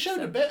outbreak. Oh, they showed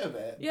a bit of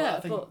it, but I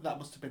think that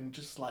must have been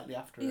just slightly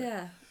after it.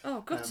 Yeah.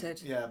 Oh,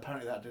 gutted.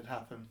 Apparently that did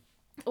happen.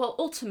 Well,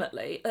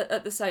 ultimately,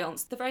 at the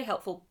seance, the very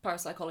helpful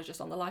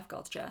parapsychologist on the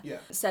lifeguards chair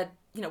said,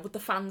 would the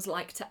fans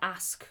like to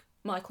ask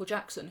Michael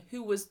Jackson,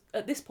 who was,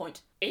 at this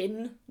point,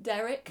 in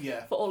Derek,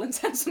 for all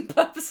intents and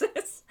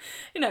purposes,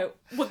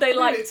 would they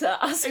like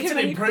to ask him... It's an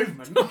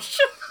improvement.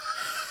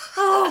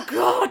 Oh,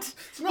 God!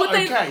 It's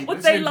not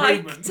would they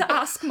like to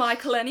ask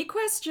Michael any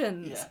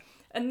questions? Yeah.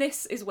 And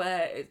this is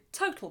where,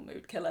 total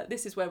mood killer,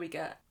 this is where we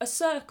get a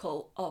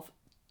circle of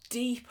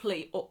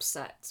deeply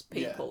upset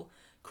people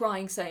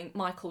crying, saying,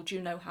 Michael, do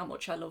you know how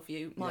much I love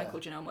you? Michael,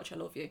 do you know how much I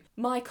love you?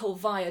 Michael,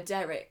 via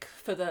Derek,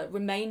 for the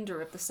remainder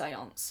of the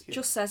seance,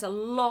 just says a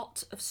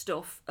lot of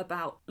stuff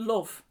about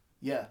love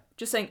Yeah.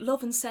 Just saying,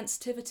 love and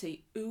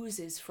sensitivity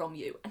oozes from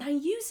you. And he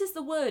uses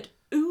the word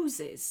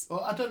oozes.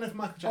 Well, I don't know if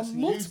Michael Jackson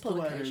used the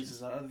word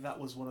oozes. I don't know if that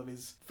was one of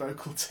his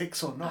vocal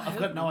tics or not. I've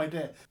got no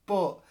idea.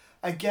 But,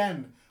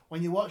 again,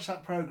 when you watch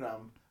that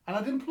programme, and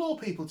I'd implore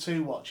people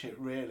to watch it,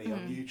 really,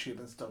 on YouTube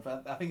and stuff.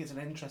 I think it's an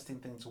interesting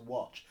thing to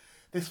watch.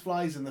 This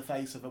flies in the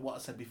face of what I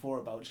said before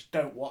about just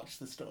don't watch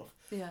the stuff.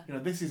 Yeah. You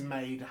know, this is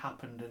made,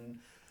 happened, and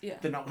yeah.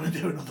 they're not going to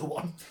do another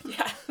one.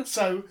 Yeah.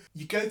 So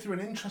you go through an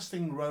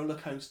interesting roller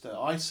coaster.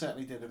 I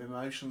certainly did, of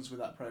emotions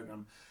with that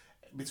programme,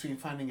 between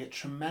finding it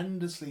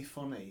tremendously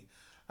funny,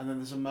 and then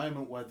there's a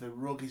moment where the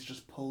rug is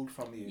just pulled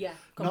from you. Yeah,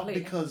 completely.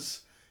 Not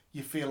because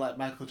you feel like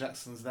Michael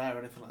Jackson's there or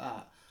anything like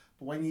that,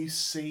 but when you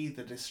see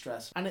the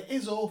distress, and it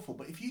is awful.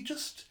 But if you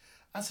just,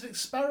 as an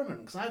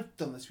experiment, because I've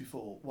done this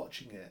before,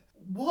 watch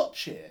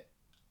it.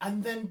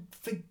 And then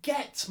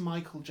forget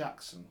Michael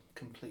Jackson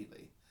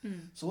completely.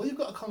 So all you've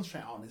got to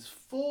concentrate on is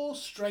 4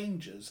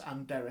 strangers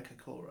and Derek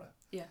Acorah.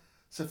 Yeah.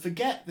 So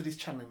forget that he's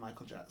channeling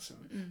Michael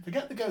Jackson.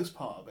 Forget the ghost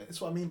part of it. That's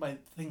what I mean by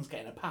things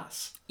getting a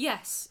pass.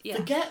 Yes, yeah.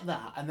 Forget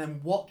that and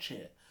then watch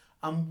it.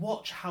 And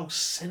watch how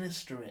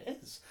sinister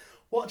it is.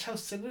 Watch how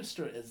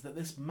sinister it is that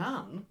this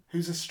man,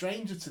 who's a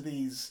stranger to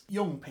these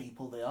young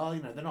people, they are,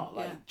 you know, they're not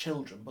like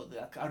children, but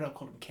I don't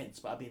call them kids,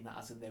 but I mean that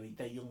as in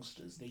they're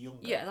youngsters, they're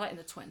younger. Yeah, like in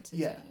the 20s.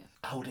 Yeah.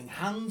 Holding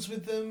hands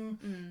with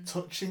them,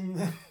 touching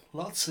them,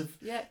 lots of,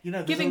 you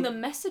know. Giving them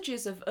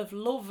messages of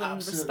love and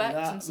respect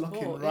and support.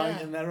 Looking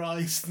right in their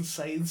eyes and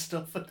saying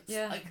stuff, and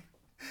it's like,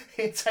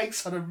 it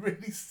takes on a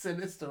really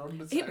sinister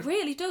undertone. It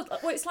really does.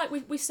 Well, it's like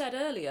we said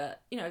earlier,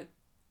 you know,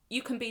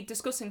 you can be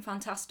discussing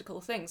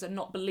fantastical things and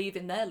not believe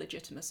in their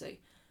legitimacy.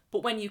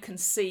 But when you can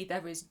see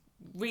there is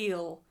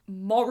real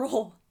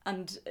moral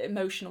and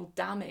emotional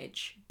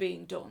damage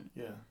being done,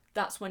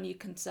 that's when you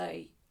can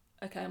say,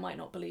 okay, I might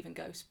not believe in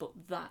ghosts, but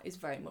that is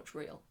very much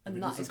real. And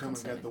if that is come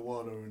concerning. And get the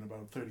water in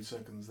about 30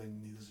 seconds,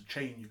 then there's a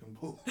chain you can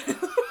pull. If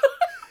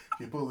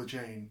you pull the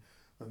chain,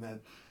 and then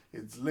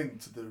it's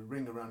linked to the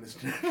ring around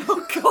his neck.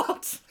 Oh,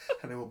 God.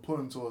 And it will pull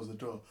him towards the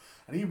door.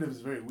 And even if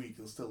it's very weak,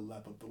 he'll still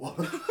lap up the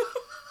water.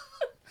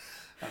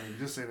 And you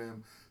just say to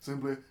him,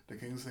 simply, the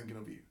king's thinking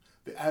of you.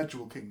 The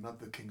actual king, not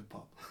the king of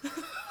pop.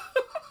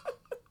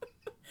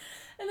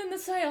 And then the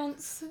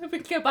seance, if we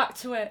can go back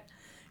to it,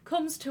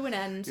 comes to an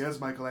end. Yes,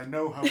 Michael, I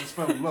know how to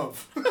spell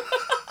love.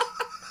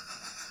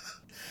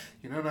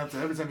 You don't have to,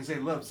 every time you say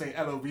love, say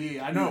L-O-V-E.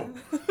 I know.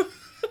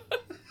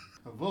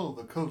 Of all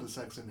the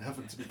cul-de-sacs in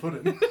heaven to be put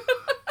in,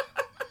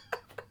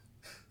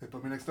 they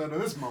put me next door to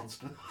this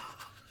monster.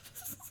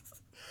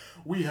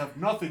 We have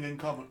nothing in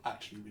common.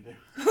 Actually, we do.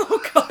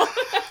 Oh, God.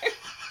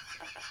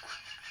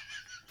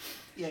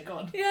 Yeah, go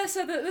on. Yeah,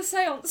 so the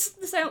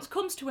seance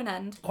comes to an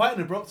end. Quite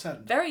an abrupt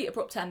end. Very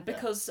abrupt end,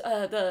 because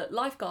the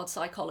lifeguard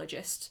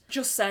psychologist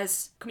just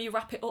says, "Can you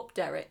wrap it up,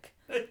 Derek?"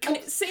 And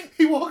it seems...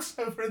 He walks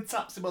over and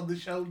taps him on the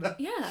shoulder.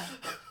 Yeah.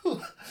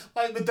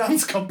 Like the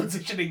dance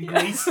competition in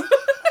Greece.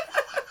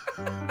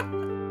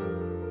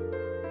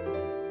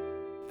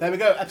 There we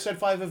go, episode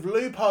 5 of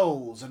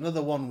Loopholes.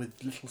 Another one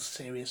with little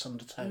serious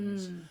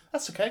undertones.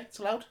 That's okay, it's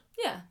allowed.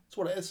 Yeah. It's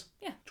what it is.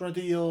 Yeah. Do you want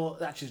to do your...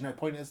 Actually, there's no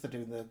point, is there,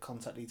 doing the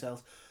contact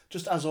details.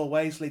 Just as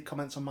always, leave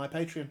comments on my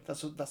Patreon.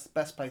 That's the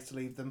best place to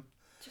leave them.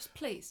 Just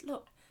please,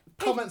 look.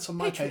 Comments on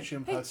my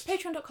Patreon post.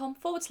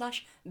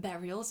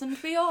 Patreon.com/burials and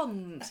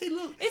beyond. See,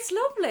 look. It's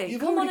lovely.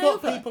 You've Come already on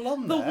got over. people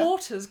on there. The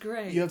water's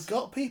great. You've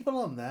got people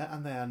on there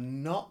and they are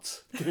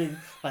not doing...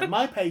 Like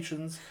my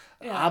patrons,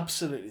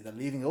 absolutely. They're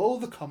leaving all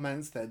the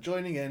comments. They're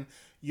joining in.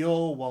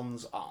 Your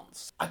ones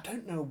aren't. I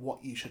don't know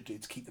what you should do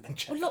to keep them in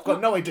check. Well, look, I've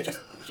got no idea.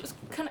 Just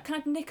can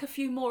I nick a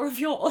few more of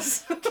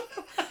yours?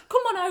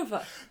 Come on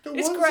over.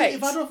 It's ones great. That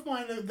you've had off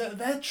mine,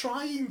 they're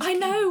trying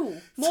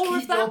to more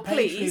of that, your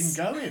please.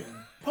 Patreon going.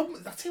 I'll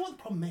tell you what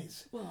the problem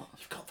is. What?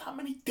 You've got that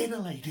many dinner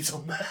ladies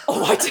on there.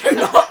 Oh, I do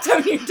not.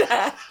 Don't you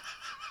dare.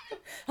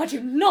 I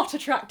do not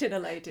attract dinner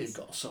ladies.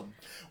 You've got some.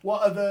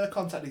 What are the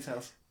contact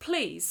details?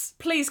 Please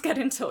get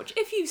in touch.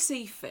 If you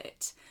see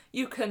fit,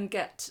 you can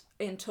get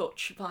in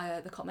touch via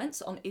the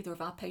comments on either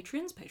of our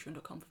Patreons,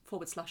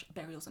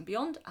 patreon.com/burials and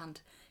beyond,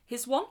 and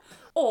his one,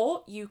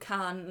 or you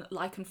can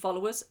like and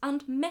follow us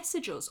and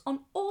message us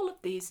on all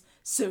of these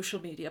social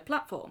media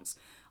platforms.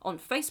 On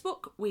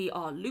Facebook, we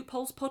are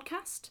Loopholes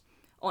Podcast.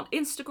 On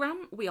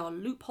Instagram, we are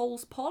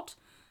Loopholes Pod.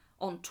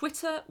 On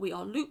Twitter, we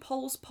are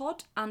Loopholes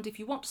Pod, and if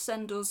you want to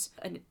send us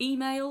an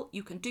email,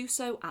 you can do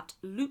so at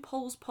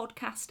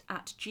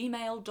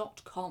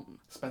loopholespodcast@gmail.com.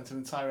 Spent an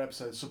entire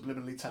episode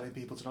subliminally telling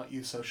people to not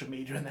use social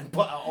media and then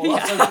put out all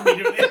our social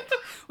media in it.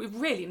 We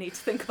really need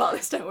to think about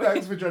this, don't we?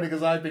 Thanks for joining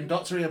us. I've been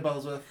Dr. Ian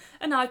Bolesworth.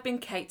 And I've been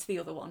Kate, the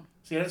other one.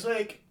 See you next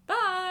week.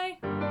 Bye!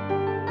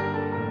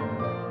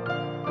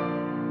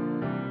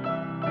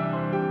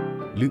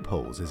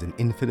 Loopholes is an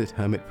Infinite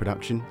Hermit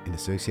production in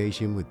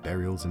association with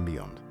Burials and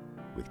Beyond,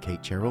 with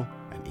Kate Cherrill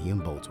and Ian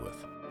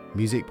Bolesworth.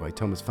 Music by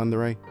Thomas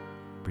Funderay,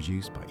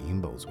 produced by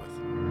Ian Bolesworth.